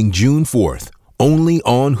 streaming June 4th, only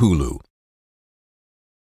on Hulu.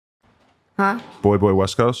 Huh? Boy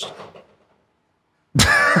West Coast?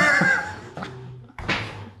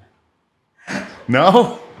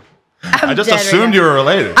 No? I just assumed you were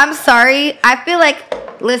related. I'm sorry. I feel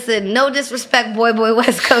like, listen, no disrespect, Boy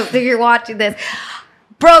West Coast, if you're watching this.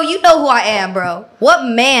 Bro, you know who I am, bro. What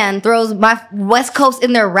man throws my West Coast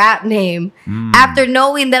in their rap name after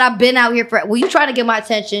knowing that I've been out here for... Well, you trying to get my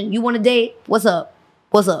attention. You want to date? What's up?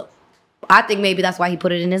 What's up? I think maybe that's why he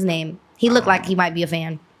put it in his name. He looked like he might be a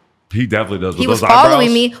fan. He definitely does. He was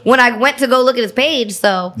following me when I went to go look at his page,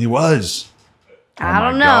 so... He was. I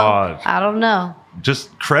don't know. God. I don't know.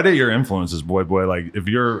 Just credit your influences, boy. Like, if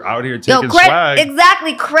you're out here taking swag.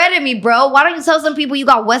 Exactly. Credit me, bro. Why don't you tell some people you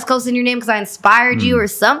got West Coast in your name because I inspired you or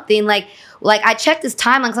something? Like I checked his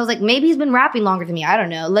timeline because I was like, maybe he's been rapping longer than me. I don't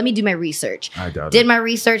know. Let me do my research. I doubt Did my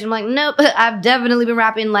research. I'm like, nope. I've definitely been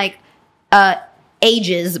rapping like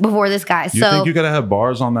ages before this guy. You think you gotta have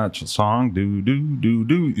bars on that song? Do.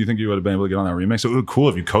 You think you would have been able to get on that remix? It would be cool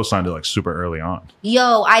if you co-signed it like super early on.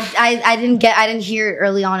 Yo, I didn't hear it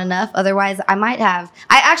early on enough. Otherwise, I might have.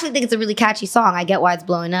 I actually think it's a really catchy song. I get why it's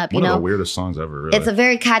blowing up. One of the weirdest songs ever. Really, it's a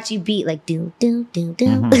very catchy beat, like do.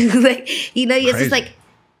 Like, you know, it's just like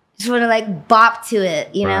just want to like bop to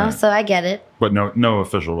it. You know, so I get it. But no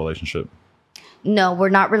official relationship. No, we're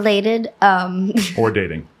not related. Or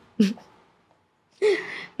dating.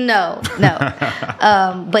 No.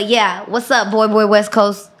 But yeah, what's up, Boy West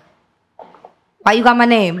Coast? Why you got my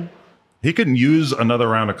name? He could use another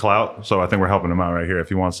round of clout, so I think we're helping him out right here if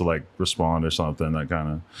he wants to like respond or something. That kind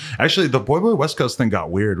of actually, the Boy West Coast thing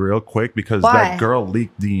got weird real quick because that girl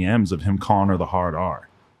leaked DMs of him calling her the hard R.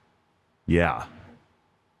 Yeah,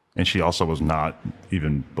 and she also was not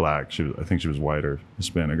even black. I think she was white or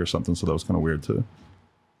Hispanic or something. So that was kind of weird too.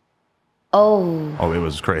 Oh, it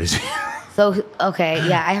was crazy. So, okay,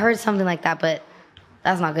 yeah, I heard something like that, but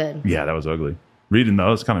that's not good. Yeah, that was ugly. Reading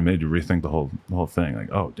those kind of made you rethink the whole thing. Like,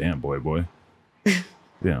 oh, damn, boy.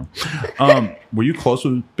 Yeah. Were you close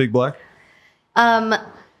with Big Black?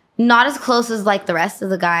 Not as close as like the rest of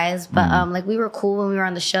the guys, but like we were cool when we were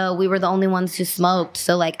on the show. We were the only ones who smoked.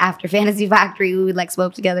 So like after Fantasy Factory, we would like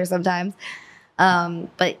smoke together sometimes.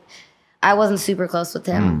 But I wasn't super close with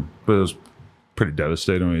him. But it was pretty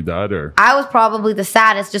devastating when he died, or I was probably the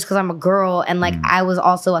saddest just because I'm a girl and like I was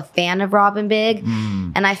also a fan of Robin Big,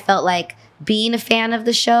 and I felt like being a fan of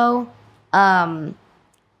the show,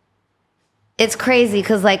 it's crazy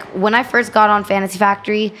because like when I first got on Fantasy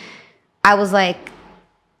Factory, I was like,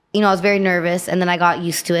 you know, I was very nervous, and then I got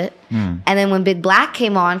used to it, and then when Big Black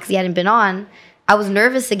came on because he hadn't been on, I was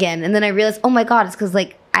nervous again, and then I realized, oh my God, it's because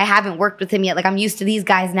like I haven't worked with him yet. Like I'm used to these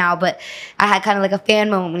guys now, but I had kind of like a fan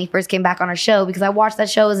moment when he first came back on our show because I watched that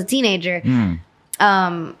show as a teenager.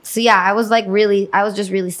 So yeah, I was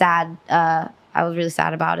just really sad. I was really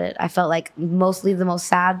sad about it. I felt like mostly the most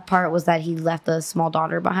sad part was that he left a small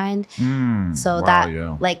daughter behind.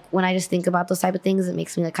 Like when I just think about those type of things, it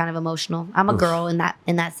makes me like kind of emotional. I'm a girl in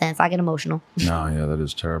that sense. I get emotional. No, yeah, that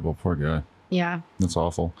is terrible. Poor guy. Yeah. That's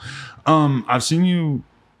awful. I've seen you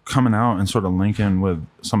coming out and sort of linking with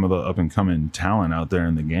some of the up and coming talent out there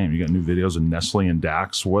in the game. You got new videos of Nestle and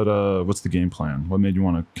Dax. What's the game plan? What made you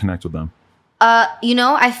want to connect with them?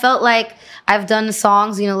 I felt like I've done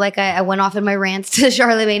songs, like I went off in my rants to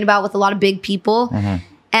Charlamagne about with a lot of big people.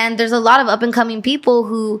 And there's a lot of up and coming people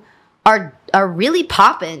who are really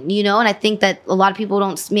popping, and I think that a lot of people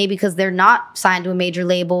don't, maybe because they're not signed to a major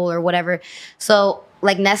label or whatever. So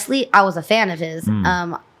like Nestle, I was a fan of his.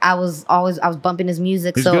 I was bumping his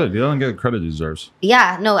music. He's good. He doesn't get the credit he deserves.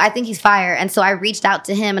 Yeah, no, I think he's fire. And so I reached out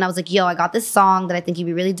to him and I was like, yo, I got this song that I think you'd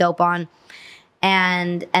be really dope on.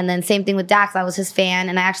 And then same thing with Dax. I was his fan,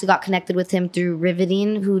 and I actually got connected with him through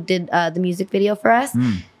Riveting, who did the music video for us.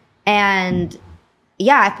 And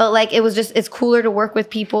yeah, I felt like it's cooler to work with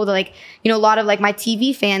people that like, a lot of like my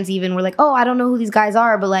TV fans even were like, oh, I don't know who these guys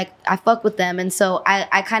are, but like I fuck with them. And so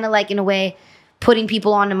I kind of like in a way putting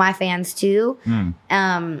people onto my fans too.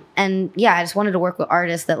 And yeah, I just wanted to work with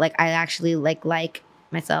artists that like I actually like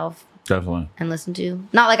myself. Definitely. And listen to.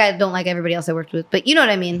 Not like I don't like everybody else I worked with, but you know what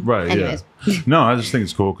I mean? Right. Anyways. Yeah. No, I just think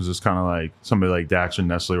it's cool because it's kind of like somebody like Dax or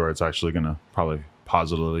Nestle where it's actually going to probably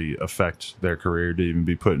positively affect their career to even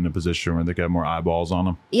be put in a position where they get more eyeballs on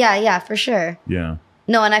them. Yeah, for sure. Yeah.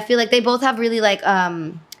 No, and I feel like they both have really like,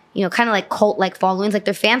 kind of like cult-like followings. Like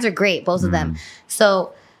their fans are great, both of them.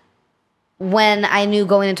 So when I knew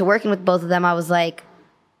going into working with both of them, I was like,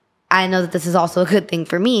 I know that this is also a good thing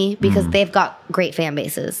for me because they've got great fan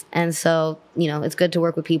bases. And so, it's good to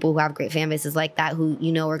work with people who have great fan bases like that who,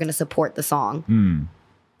 are going to support the song.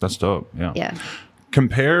 That's dope. Yeah. Yeah.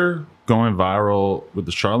 Compare going viral with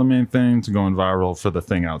the Charlamagne thing to going viral for the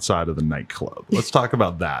thing outside of the nightclub. Let's talk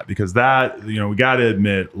about that because that, we got to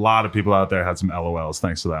admit, a lot of people out there had some LOLs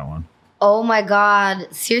thanks to that one. Oh my God.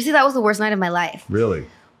 Seriously, that was the worst night of my life. Really?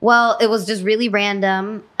 Well, it was just really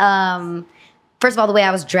random. First of all, the way I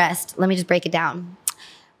was dressed, let me just break it down.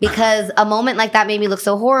 Because a moment like that made me look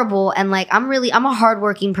so horrible. And like, I'm a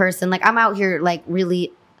hardworking person. Like I'm out here like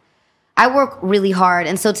really, I work really hard.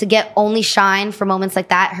 And so to get only shine for moments like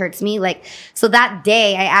that hurts me. Like, so that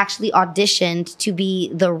day I actually auditioned to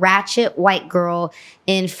be the ratchet white girl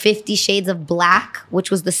in 50 Shades of Black, which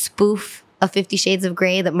was the spoof of 50 Shades of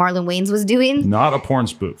Grey that Marlon Wayans was doing. Not a porn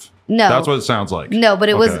spoof. No, that's what it sounds like. No, but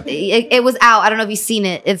it was out. I don't know if you've seen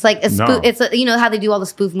it. It's like a spoof. No. It's how they do all the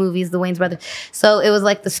spoof movies, the Wayans brothers. So it was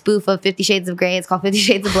like the spoof of 50 Shades of Grey. It's called 50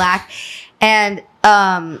 Shades of Black. And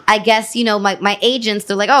I guess my agents,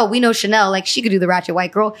 they're like, oh, we know Chanel, like she could do the ratchet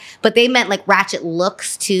white girl, but they meant like ratchet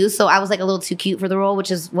looks too. So I was like a little too cute for the role, which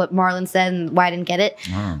is what Marlon said and why I didn't get it.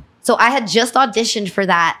 So I had just auditioned for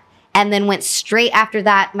that. And then went straight after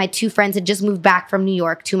that. My two friends had just moved back from New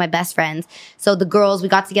York, two of my best friends. So the girls, we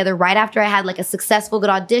got together right after I had like a successful good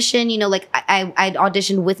audition. I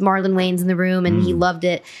auditioned with Marlon Wayans in the room and he loved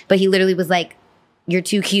it. But he literally was like, you're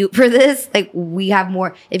too cute for this. Like we have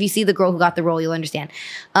more. If you see the girl who got the role, you'll understand.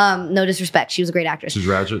 No disrespect. She was a great actress. She's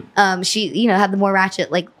ratchet? She, had the more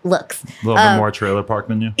ratchet like looks. A little bit more trailer park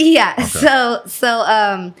than you? Yeah. Okay.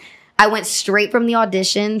 So I went straight from the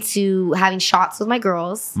audition to having shots with my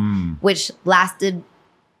girls, which lasted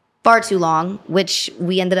far too long, which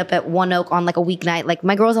we ended up at One Oak on like a weeknight. Like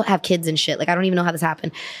my girls don't have kids and shit. Like I don't even know how this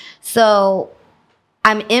happened. So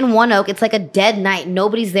I'm in One Oak. It's like a dead night.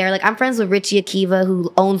 Nobody's there. Like I'm friends with Richie Akiva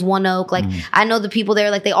who owns One Oak. Like I know the people there.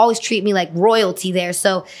 Like they always treat me like royalty there.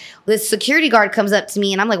 So this security guard comes up to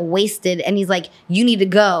me and I'm like wasted. And he's like, you need to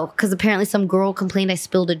go. Because apparently some girl complained I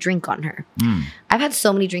spilled a drink on her. I've had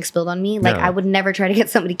so many drinks spilled on me. Like I would never try to get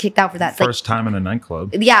somebody kicked out for that. First time in a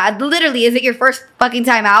nightclub. Yeah, literally. Is it your first fucking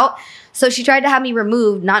time out? So she tried to have me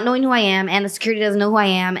removed, not knowing who I am. And the security doesn't know who I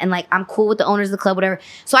am. And like I'm cool with the owners of the club, whatever.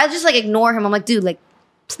 So I just like ignore him. I'm like, dude, like,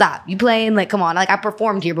 stop. You playing? Like, come on. Like, I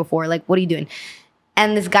performed here before. Like, what are you doing?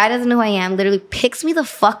 And this guy doesn't know who I am, literally picks me the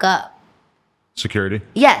fuck up. Security?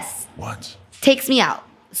 Yes. What? Takes me out.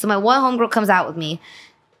 So my one homegirl comes out with me.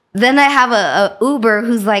 Then I have a Uber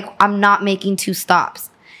who's like, I'm not making 2 stops.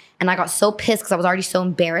 And I got so pissed because I was already so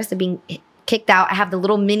embarrassed of being kicked out. I have the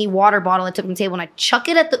little mini water bottle I took from the table and I chuck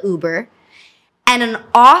it at the Uber. And an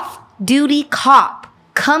off-duty cop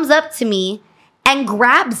comes up to me and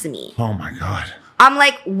grabs me. Oh my God. I'm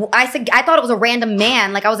like, I said, I thought it was a random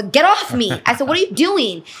man. Like, I was like, get off me. I said, what are you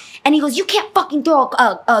doing? And he goes, you can't fucking throw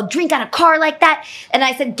a drink at a car like that. And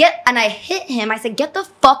I said, and I hit him. I said, get the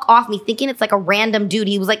fuck off me, thinking it's like a random dude.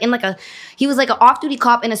 He was like he was like an off-duty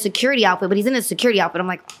cop in a security outfit, but he's in a security outfit. I'm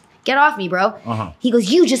like, get off me, bro. He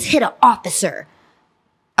goes, you just hit an officer.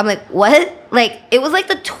 I'm like, what? Like, it was like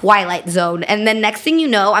the Twilight Zone. And then next thing you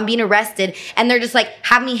know, I'm being arrested. And they're just like,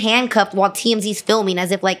 have me handcuffed while TMZ's filming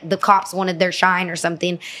as if like the cops wanted their shine or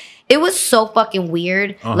something. It was so fucking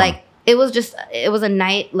weird. Like, it was a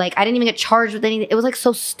night, like, I didn't even get charged with anything. It was like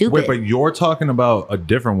so stupid. Wait, but you're talking about a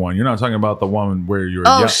different one. You're not talking about the one where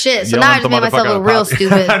you're shit. So now I just made myself look real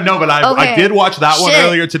stupid. No, but I did watch that one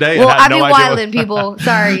earlier today. Well, I've been wilding people.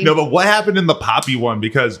 Sorry. No, but what happened in the Poppy one?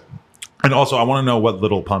 Because... And also, I want to know what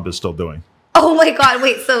Little Pump is still doing. Oh my God!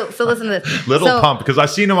 Wait, so listen to this. Little Pump, because I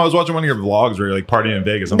seen him. I was watching one of your vlogs where you're like partying in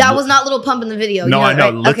Vegas. That was not Little Pump in the video. No, I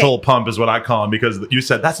know. Right? Little Pump is what I call him because you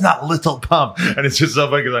said that's not Little Pump, and it's just so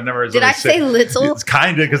funny because I never heard. Did I say little? It's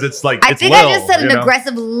kind of because it's like I think I just said an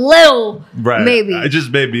aggressive little. Right. Maybe it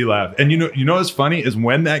just made me laugh. And you know what's funny is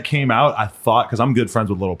when that came out, I thought because I'm good friends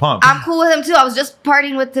with Little Pump. I'm cool with him too. I was just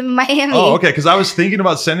partying with him in Miami. Oh, okay. Because I was thinking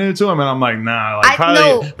about sending it to him, and I'm like, nah. Like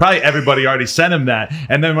probably everybody already sent him that.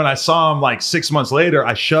 And then when I saw him like 6 months later,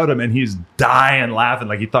 I showed him and he's dying laughing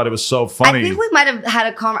like he thought it was so funny. I think we might have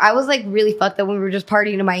had I was like really fucked up when we were just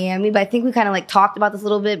partying in Miami, but I think we kind of like talked about this a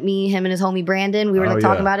little bit, me, him, and his homie Brandon. We were like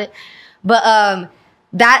talking about it. But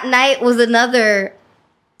that night was it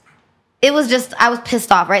was just, I was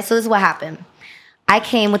pissed off, right? So this is what happened. I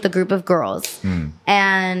came with a group of girls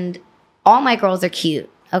and all my girls are cute,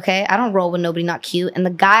 okay? I don't roll with nobody not cute. And the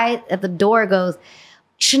guy at the door goes,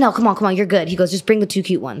 Chanel, come on, you're good. He goes, just bring the 2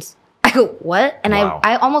 cute ones. I go, what? And wow.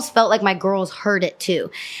 I almost felt like my girls heard it too.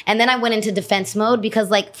 And then I went into defense mode because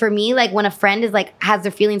like for me, like when a friend is like has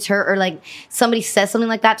their feelings hurt or like somebody says something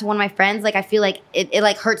like that to one of my friends, like I feel like it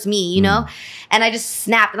like hurts me, you know? And I just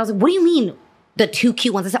snapped and I was like, what do you mean the 2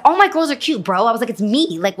 cute ones? I said, all my girls are cute, bro. I was like, it's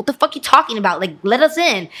me. Like, what the fuck you talking about? Like, let us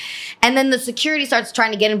in. And then the security starts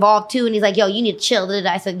trying to get involved too. And he's like, yo, you need to chill.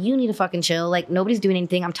 I said, you need to fucking chill. Like, nobody's doing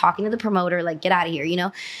anything. I'm talking to the promoter. Like, get out of here, you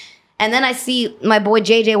know? And then I see my boy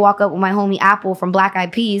JJ walk up with my homie Apple from Black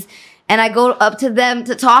Eyed Peas. And I go up to them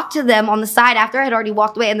to talk to them on the side after I had already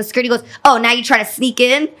walked away. And the security goes, oh, now you trying to sneak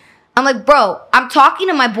in? I'm like, bro, I'm talking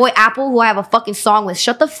to my boy Apple, who I have a fucking song with.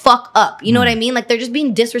 Shut the fuck up. You know what I mean? Like, they're just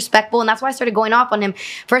being disrespectful. And that's why I started going off on him.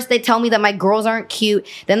 First, they tell me that my girls aren't cute.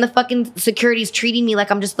 Then the fucking security's treating me like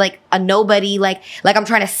I'm just like a nobody, like I'm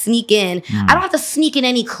trying to sneak in. I don't have to sneak in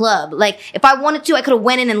any club. Like, if I wanted to, I could have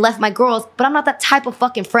went in and left my girls, but I'm not that type of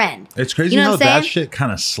fucking friend. It's crazy how that shit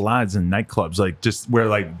kind of slides in nightclubs. Like, just where,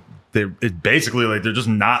 like, it's basically like they're just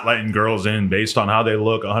not letting girls in based on how they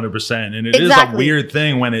look 100%. And it is a weird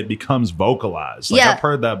thing when it becomes vocalized. Like I've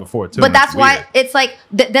heard that before too. But that's why it's like,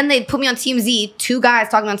 then they put me on TMZ, 2 guys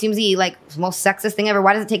talking on TMZ, like most sexist thing ever.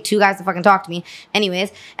 Why does it take 2 guys to fucking talk to me?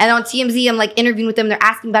 Anyways, and on TMZ, I'm like interviewing with them. They're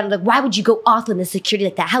asking about it. Like, why would you go off on the security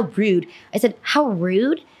like that? How rude. I said, how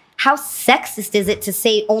rude? How sexist is it to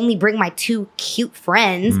say only bring my 2 cute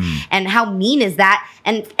friends? And how mean is that?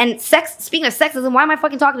 And sex. Speaking of sexism, why am I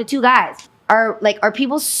fucking talking to 2 guys? Are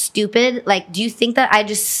people stupid? Like, do you think that I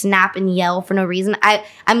just snap and yell for no reason?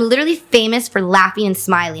 I'm literally famous for laughing and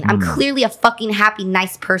smiling. I'm clearly a fucking happy,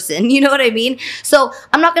 nice person. You know what I mean? So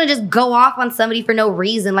I'm not gonna just go off on somebody for no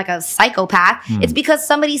reason like a psychopath. It's because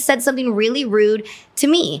somebody said something really rude to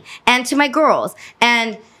me and to my girls.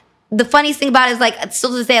 And the funniest thing about it is like,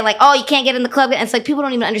 still to say like, oh, you can't get in the club. And it's like, people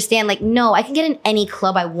don't even understand. Like, no, I can get in any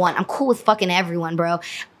club I want. I'm cool with fucking everyone, bro.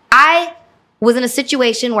 I was in a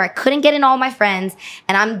situation where I couldn't get in all my friends.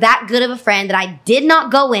 And I'm that good of a friend that I did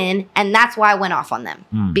not go in. And that's why I went off on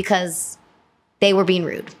them. Because they were being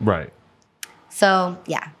rude. Right. So,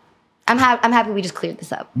 yeah. I'm happy we just cleared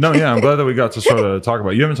this up. No, yeah. I'm glad that we got to sort of talk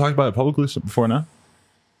about it. You haven't talked about it publicly before now?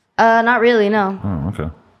 Not really, no. Oh, okay.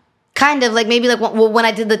 Kind of like maybe like when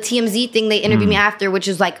I did the TMZ thing, they interviewed me after, which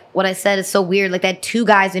is like what I said is so weird. Like they had 2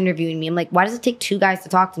 guys interviewing me. I'm like, why does it take 2 guys to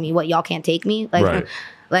talk to me? What, y'all can't take me? Like, right.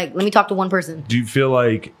 Like let me talk to one person. Do you feel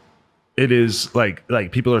like it is like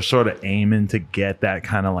people are sort of aiming to get that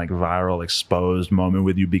kind of like viral exposed moment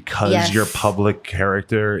with you because your public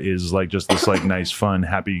character is like just this like nice, fun,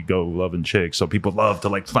 happy go loving chick? So people love to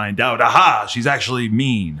like find out, aha, she's actually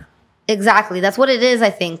mean. Exactly. That's what it is, I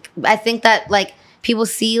think. I think that like people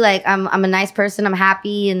see like I'm a nice person, I'm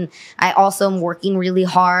happy, and I also am working really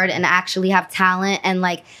hard and actually have talent. And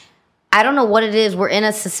like, I don't know what it is. We're in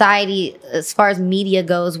a society as far as media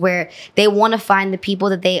goes where they want to find the people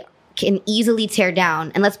that they can easily tear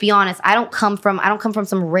down. And let's be honest, I don't come from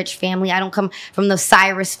some rich family. I don't come from the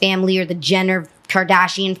Cyrus family or the Jenner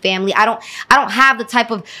Kardashian family. I don't have the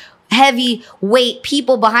type of heavyweight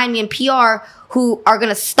people behind me in PR who are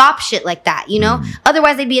gonna stop shit like that, you know?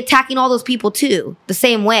 Otherwise, they'd be attacking all those people too, the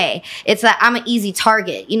same way. It's that I'm an easy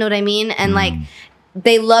target, you know what I mean? And like,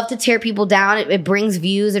 they love to tear people down. It brings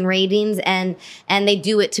views and ratings, and they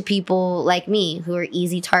do it to people like me who are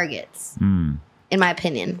easy targets, in my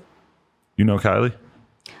opinion. You know Kylie?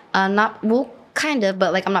 Kind of,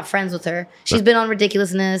 but like I'm not friends with her. She's been on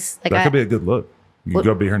Ridiculousness. Like that could be a good look. You could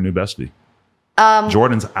go be her new bestie.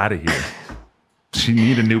 Jordan's out of here. She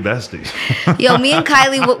need a new bestie. Yo, me and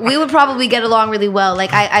Kylie, we would probably get along really well.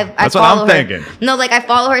 Like I That's follow what I'm her. thinking. No, like I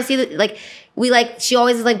follow her. See, like she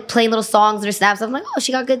always is like playing little songs in her snaps. I'm like, oh,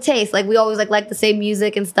 she got good taste. Like we always like the same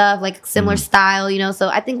music and stuff, like similar style, you know. So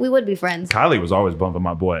I think we would be friends. Kylie was always bumping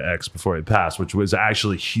my boy X before he passed, which was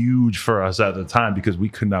actually huge for us at the time because we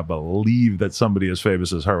could not believe that somebody as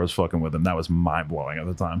famous as her was fucking with him. That was mind blowing at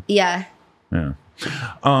the time. Yeah. Yeah.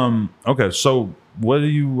 Okay, so what do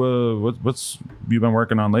you what's you been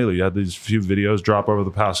working on lately? You had these few videos drop over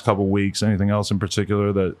the past couple weeks. Anything else in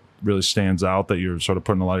particular that really stands out that you're sort of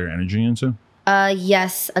putting a lot of your energy into?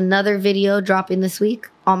 Yes, another video dropping this week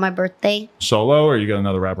on my birthday. Solo, or you got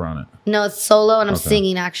another rapper on it? No, it's solo, and I'm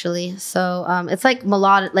singing actually. So it's like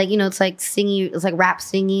melodic, like, you know, it's like singing, it's like rap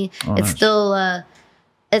singy. It's nice.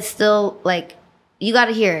 It's still like, you got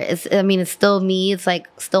to hear it. It's still me. It's like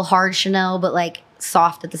still hard Chanel, but like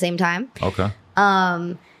soft at the same time. Okay.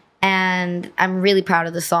 And I'm really proud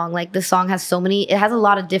of the song. Like, this song has it has a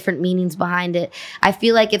lot of different meanings behind it. I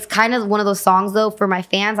feel like it's kind of one of those songs, though, for my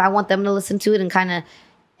fans. I want them to listen to it and kind of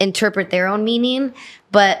interpret their own meaning.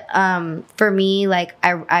 But for me, like,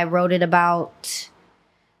 I wrote it about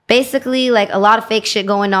basically like a lot of fake shit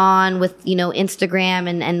going on with, you know, Instagram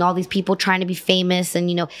and all these people trying to be famous, and,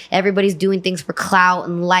 you know, everybody's doing things for clout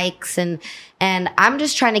and likes, and I'm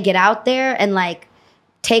just trying to get out there and like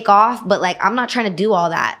take off, but like I'm not trying to do all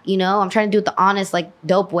that, you know. I'm trying to do it the honest, like,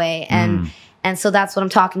 dope way, and so that's what I'm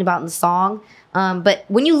talking about in the song. But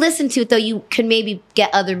when you listen to it, though, you can maybe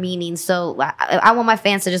get other meanings. So I want my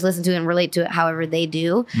fans to just listen to it and relate to it however they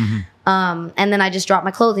do. And then I just dropped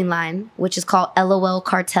my clothing line, which is called LOL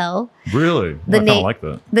Cartel. Really? I kind of like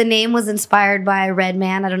that. The name was inspired by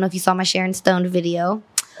Redman. I don't know if you saw my Sharon Stone video.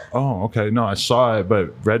 Oh, okay. No, I saw it,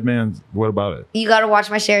 but Redman, what about it? You got to watch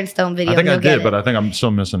my Sharon Stone video. I think I did, but I think I'm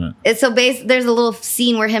still missing it. It's there's a little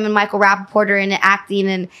scene where him and Michael Rappaport are in it acting,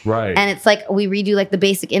 and it's like we redo like the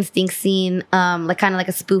Basic Instinct scene, like kind of like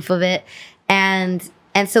a spoof of it, and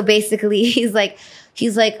so basically he's like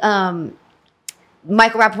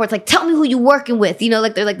Michael Rappaport's like, tell me who you working with, you know,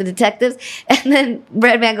 like they're like the detectives, and then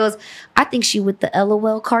Redman goes, I think she with the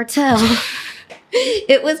LOL Cartel.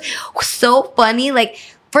 It was so funny, like.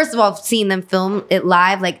 First of all, seeing them film it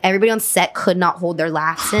live, like everybody on set could not hold their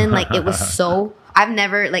laughs in. Like it was so, I've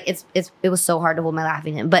never, like it was so hard to hold my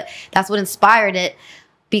laughing in. But that's what inspired it,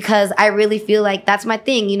 because I really feel like that's my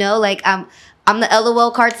thing, you know? Like I'm the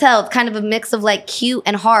LOL Cartel. It's kind of a mix of like cute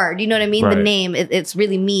and hard. You know what I mean? Right. The name, it's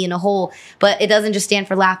really me in a whole, but it doesn't just stand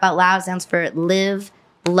for laugh out loud. It stands for live,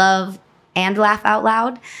 love, and laugh out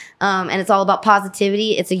loud. And it's all about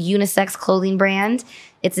positivity. It's a unisex clothing brand.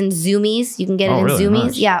 It's in Zoomies. You can get it in really? Zoomies.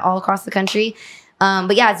 Nice. Yeah, all across the country.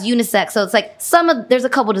 But yeah, it's unisex. So it's like there's a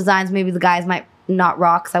couple designs maybe the guys might not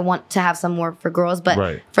rock, because I want to have some more for girls.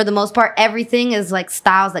 But for the most part, everything is like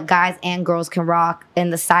styles that guys and girls can rock.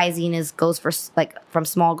 And the sizing goes for like from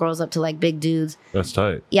small girls up to like big dudes. That's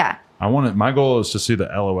tight. Yeah. My goal is to see the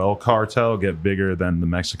LOL cartel get bigger than the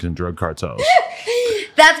Mexican drug cartels.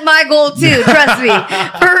 That's my goal too, trust me.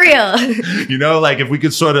 For real. You know, like if we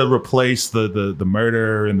could sort of replace the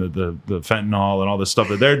murder and the fentanyl and all this stuff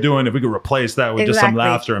that they're doing, if we could replace that with just some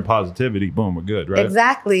laughter and positivity, boom, we're good, right?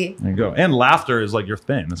 Exactly. There you go. And laughter is like your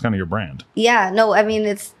thing. That's kind of your brand. Yeah, no, I mean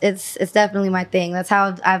it's definitely my thing. That's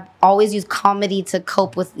how I've always used comedy to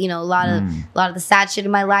cope with, you know, a lot of the sad shit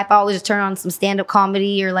in my life. I always just turn on some stand-up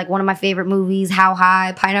comedy, or like one of my favorite movies, How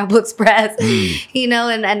High, Pineapple Express, you know,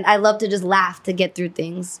 and I love to just laugh to get through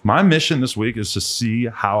things. My mission this week is to see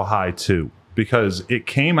How High 2, because it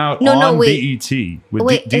came out on BET with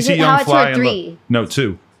DC Young Fly and 2. No,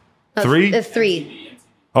 3? It's 3.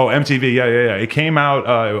 Oh, MTV. Yeah. It came out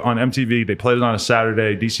on MTV. They played it on a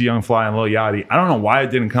Saturday. DC Young Fly and Lil Yachty. I don't know why it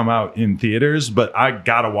didn't come out in theaters, but I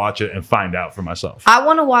gotta watch it and find out for myself. I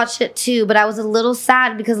want to watch it too, but I was a little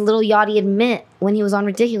sad because Lil Yachty admit when he was on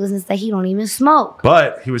Ridiculousness that he don't even smoke.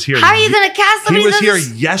 But he was here. How are you gonna cast somebody? He was here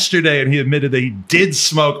yesterday, and he admitted that he did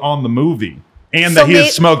smoke on the movie, and that he had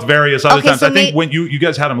smoked various other times. I think when you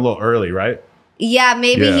guys had him a little early, right? Yeah,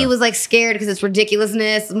 maybe he was like scared because it's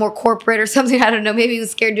ridiculousness, more corporate or something. I don't know. Maybe he was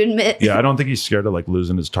scared to admit. Yeah, I don't think he's scared of like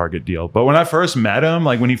losing his Target deal. But when I first met him,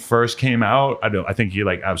 like when he first came out, I think he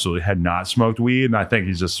like absolutely had not smoked weed. And I think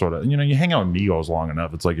he's just sort of, you know, you hang out with Migos long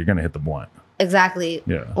enough, it's like you're going to hit the blunt. Exactly.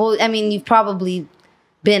 Yeah. Well, I mean, you've probably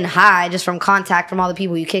been high just from contact from all the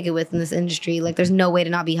people you kick it with in this industry. Like there's no way to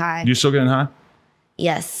not be high. You still getting high?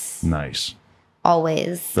 Yes. Nice.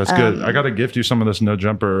 Always. That's good. I got to gift you some of this No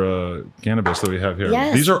Jumper cannabis that we have here.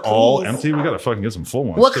 Yes, these are all empty. We got to fucking get some full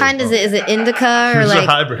ones. What kind is it? Is it indica or like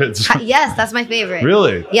hybrids? Yes, that's my favorite.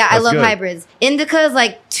 Really? Yeah, I love hybrids. Indica is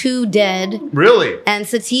like too dead. Really? And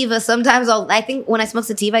sativa, sometimes I think when I smoke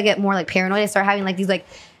sativa, I get more like paranoid. I start having like these like,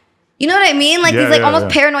 you know what I mean? Like these like almost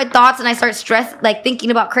paranoid thoughts, and I start like thinking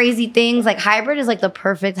about crazy things. Like hybrid is like the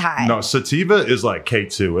perfect high. No, sativa is like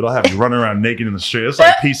K2. It'll have you running around naked in the street. It's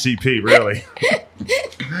like PCP, really.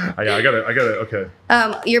 I got it. Okay.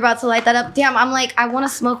 You're about to light that up. Damn, I'm like, I want to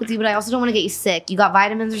smoke with you, but I also don't want to get you sick. You got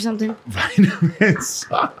vitamins or something? Vitamins.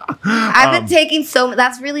 I've been taking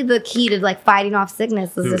that's really the key to like fighting off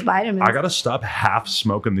sickness is this vitamins. I got to stop half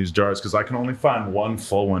smoking these jars because I can only find one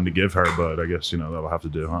full one to give her, but I guess, that'll have to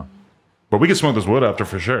do, huh? But we can smoke this wood after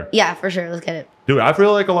for sure. Yeah, for sure. Let's get it. Dude, I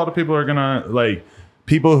feel like a lot of people are going to, like,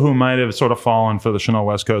 people who might have sort of fallen for the Chanel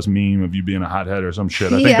West Coast meme of you being a hothead or some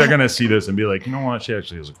shit. I think they're going to see this and be like, you know what? She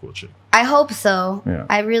actually is a cool chick. I hope so. Yeah.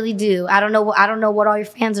 I really do. I don't know what all your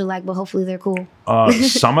fans are like, but hopefully they're cool.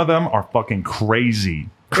 Some of them are fucking crazy.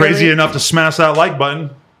 Crazy enough to smash that like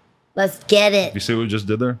button. Let's get it. You see what we just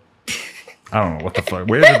did there? I don't know. What the fuck?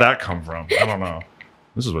 Where did that come from? I don't know.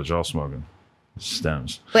 This is what y'all smoking.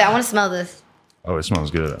 Stems. Wait, I want to smell this. Oh, it smells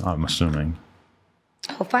good. I'm assuming.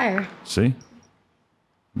 Oh, fire. See?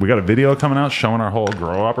 We got a video coming out showing our whole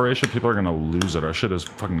grow operation. People are going to lose it. Our shit has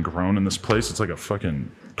fucking grown in this place. It's like a fucking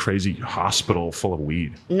crazy hospital full of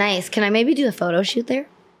weed. Nice. Can I maybe do a photo shoot there?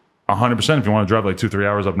 100% if you want to drive like 2-3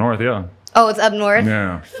 hours up north, yeah. Oh, it's up north?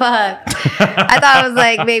 Yeah. Fuck. I thought it was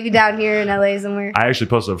like maybe down here in LA somewhere. I actually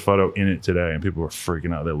posted a photo in it today and people were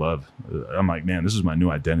freaking out. They love. I'm like, man, this is my new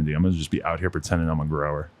identity. I'm going to just be out here pretending I'm a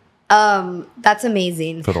grower. That's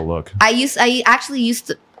amazing. For the look. I actually used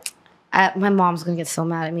to. My mom's gonna get so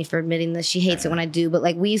mad at me for admitting this. She hates it when I do, but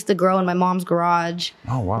like we used to grow in my mom's garage.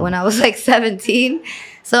 Oh wow! When I was like 17,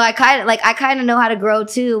 so I kind of know how to grow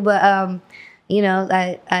too. But I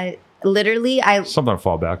literally something to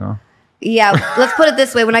fall back on. Yeah, let's put it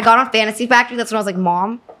this way: when I got on Fantasy Factory, that's when I was like,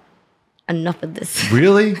 Mom, enough of this.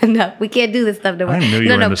 Really? Enough. We can't do this stuff no more. I knew you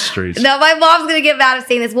were in the streets. No, my mom's gonna get mad at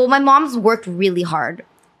saying this. Well, my mom's worked really hard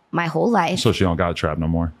my whole life, so she don't got a trap no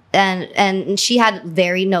more. And she had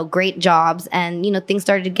great jobs, and things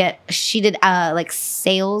started to get. She did like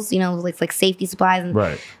sales, like safety supplies,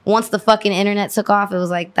 and once the fucking internet took off, it was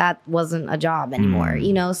like that wasn't a job anymore,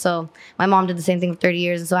 So my mom did the same thing for 30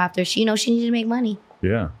 years, and so after she needed to make money.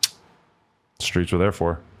 Yeah, streets were there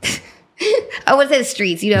for. I wouldn't say the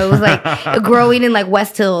streets, it was like growing in like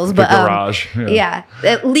West Hills, but the garage,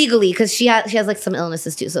 legally because she has like some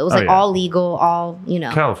illnesses too, so it was all legal, all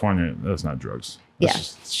California, that's not drugs.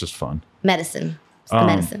 It's just fun. Medicine. It's the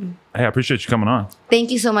medicine. Hey, I appreciate you coming on.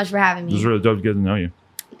 Thank you so much for having me. It was really dope to get to know you.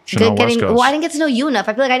 Well, I didn't get to know you enough.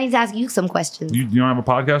 I feel like I need to ask you some questions. You don't have a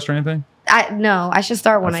podcast or anything? No, I should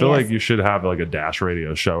start one. I feel like you should have like a Dash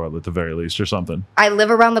radio show at the very least or something. I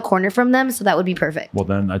live around the corner from them, so that would be perfect. Well,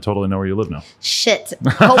 then I totally know where you live now. Shit.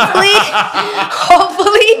 Hopefully,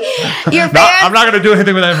 your fans. I'm not going to do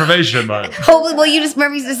anything with that information, but hopefully. Well, you just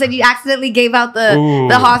said you accidentally gave out the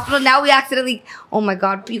hospital. Now we accidentally. Oh my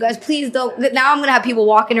God, you guys, please don't. Now I'm going to have people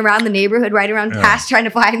walking around the neighborhood right around Dash trying to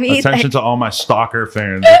find me. Attention to all my stalker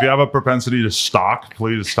fans. If you have a propensity to stalk,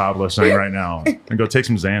 please stop listening right now and go take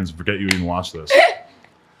some Xans and forget you even watched this.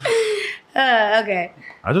 Okay.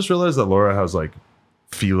 I just realized that Laura has like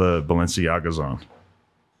Fila Balenciagas on.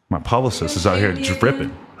 My publicist is out here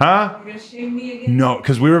dripping. Huh? You're gonna shame me again? No,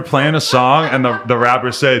 because we were playing a song and the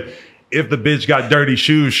rapper said, if the bitch got dirty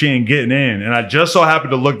shoes, she ain't getting in. And I just so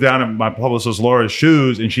happened to look down at my publicist Laura's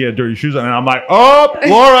shoes, and she had dirty shoes on. And I'm like, oh,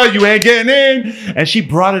 Laura, you ain't getting in. And she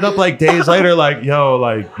brought it up like days later, like, yo,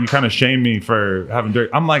 like, you kind of shamed me for having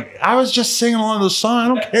dirty. I'm like, I was just singing along to the song. I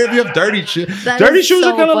don't care if you have dirty shoes. Dirty shoes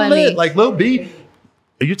are kind of lit. Like Lil B.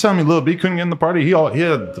 Are you telling me Lil B couldn't get in the party? He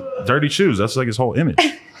had dirty shoes. That's like his whole image.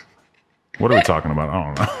 What are we talking about? I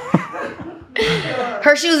don't know.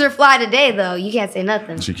 Her shoes are fly today, though. You can't say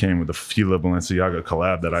nothing. She came with the Fila Balenciaga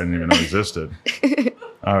collab that I didn't even know existed.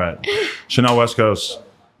 All right. Chanel West Coast,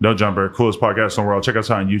 No Jumper, coolest podcast in the world. Check us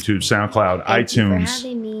out on YouTube, SoundCloud,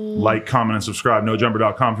 iTunes. Like, comment, and subscribe.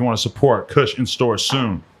 NoJumper.com if you want to support. Kush in store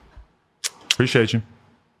soon. Appreciate you.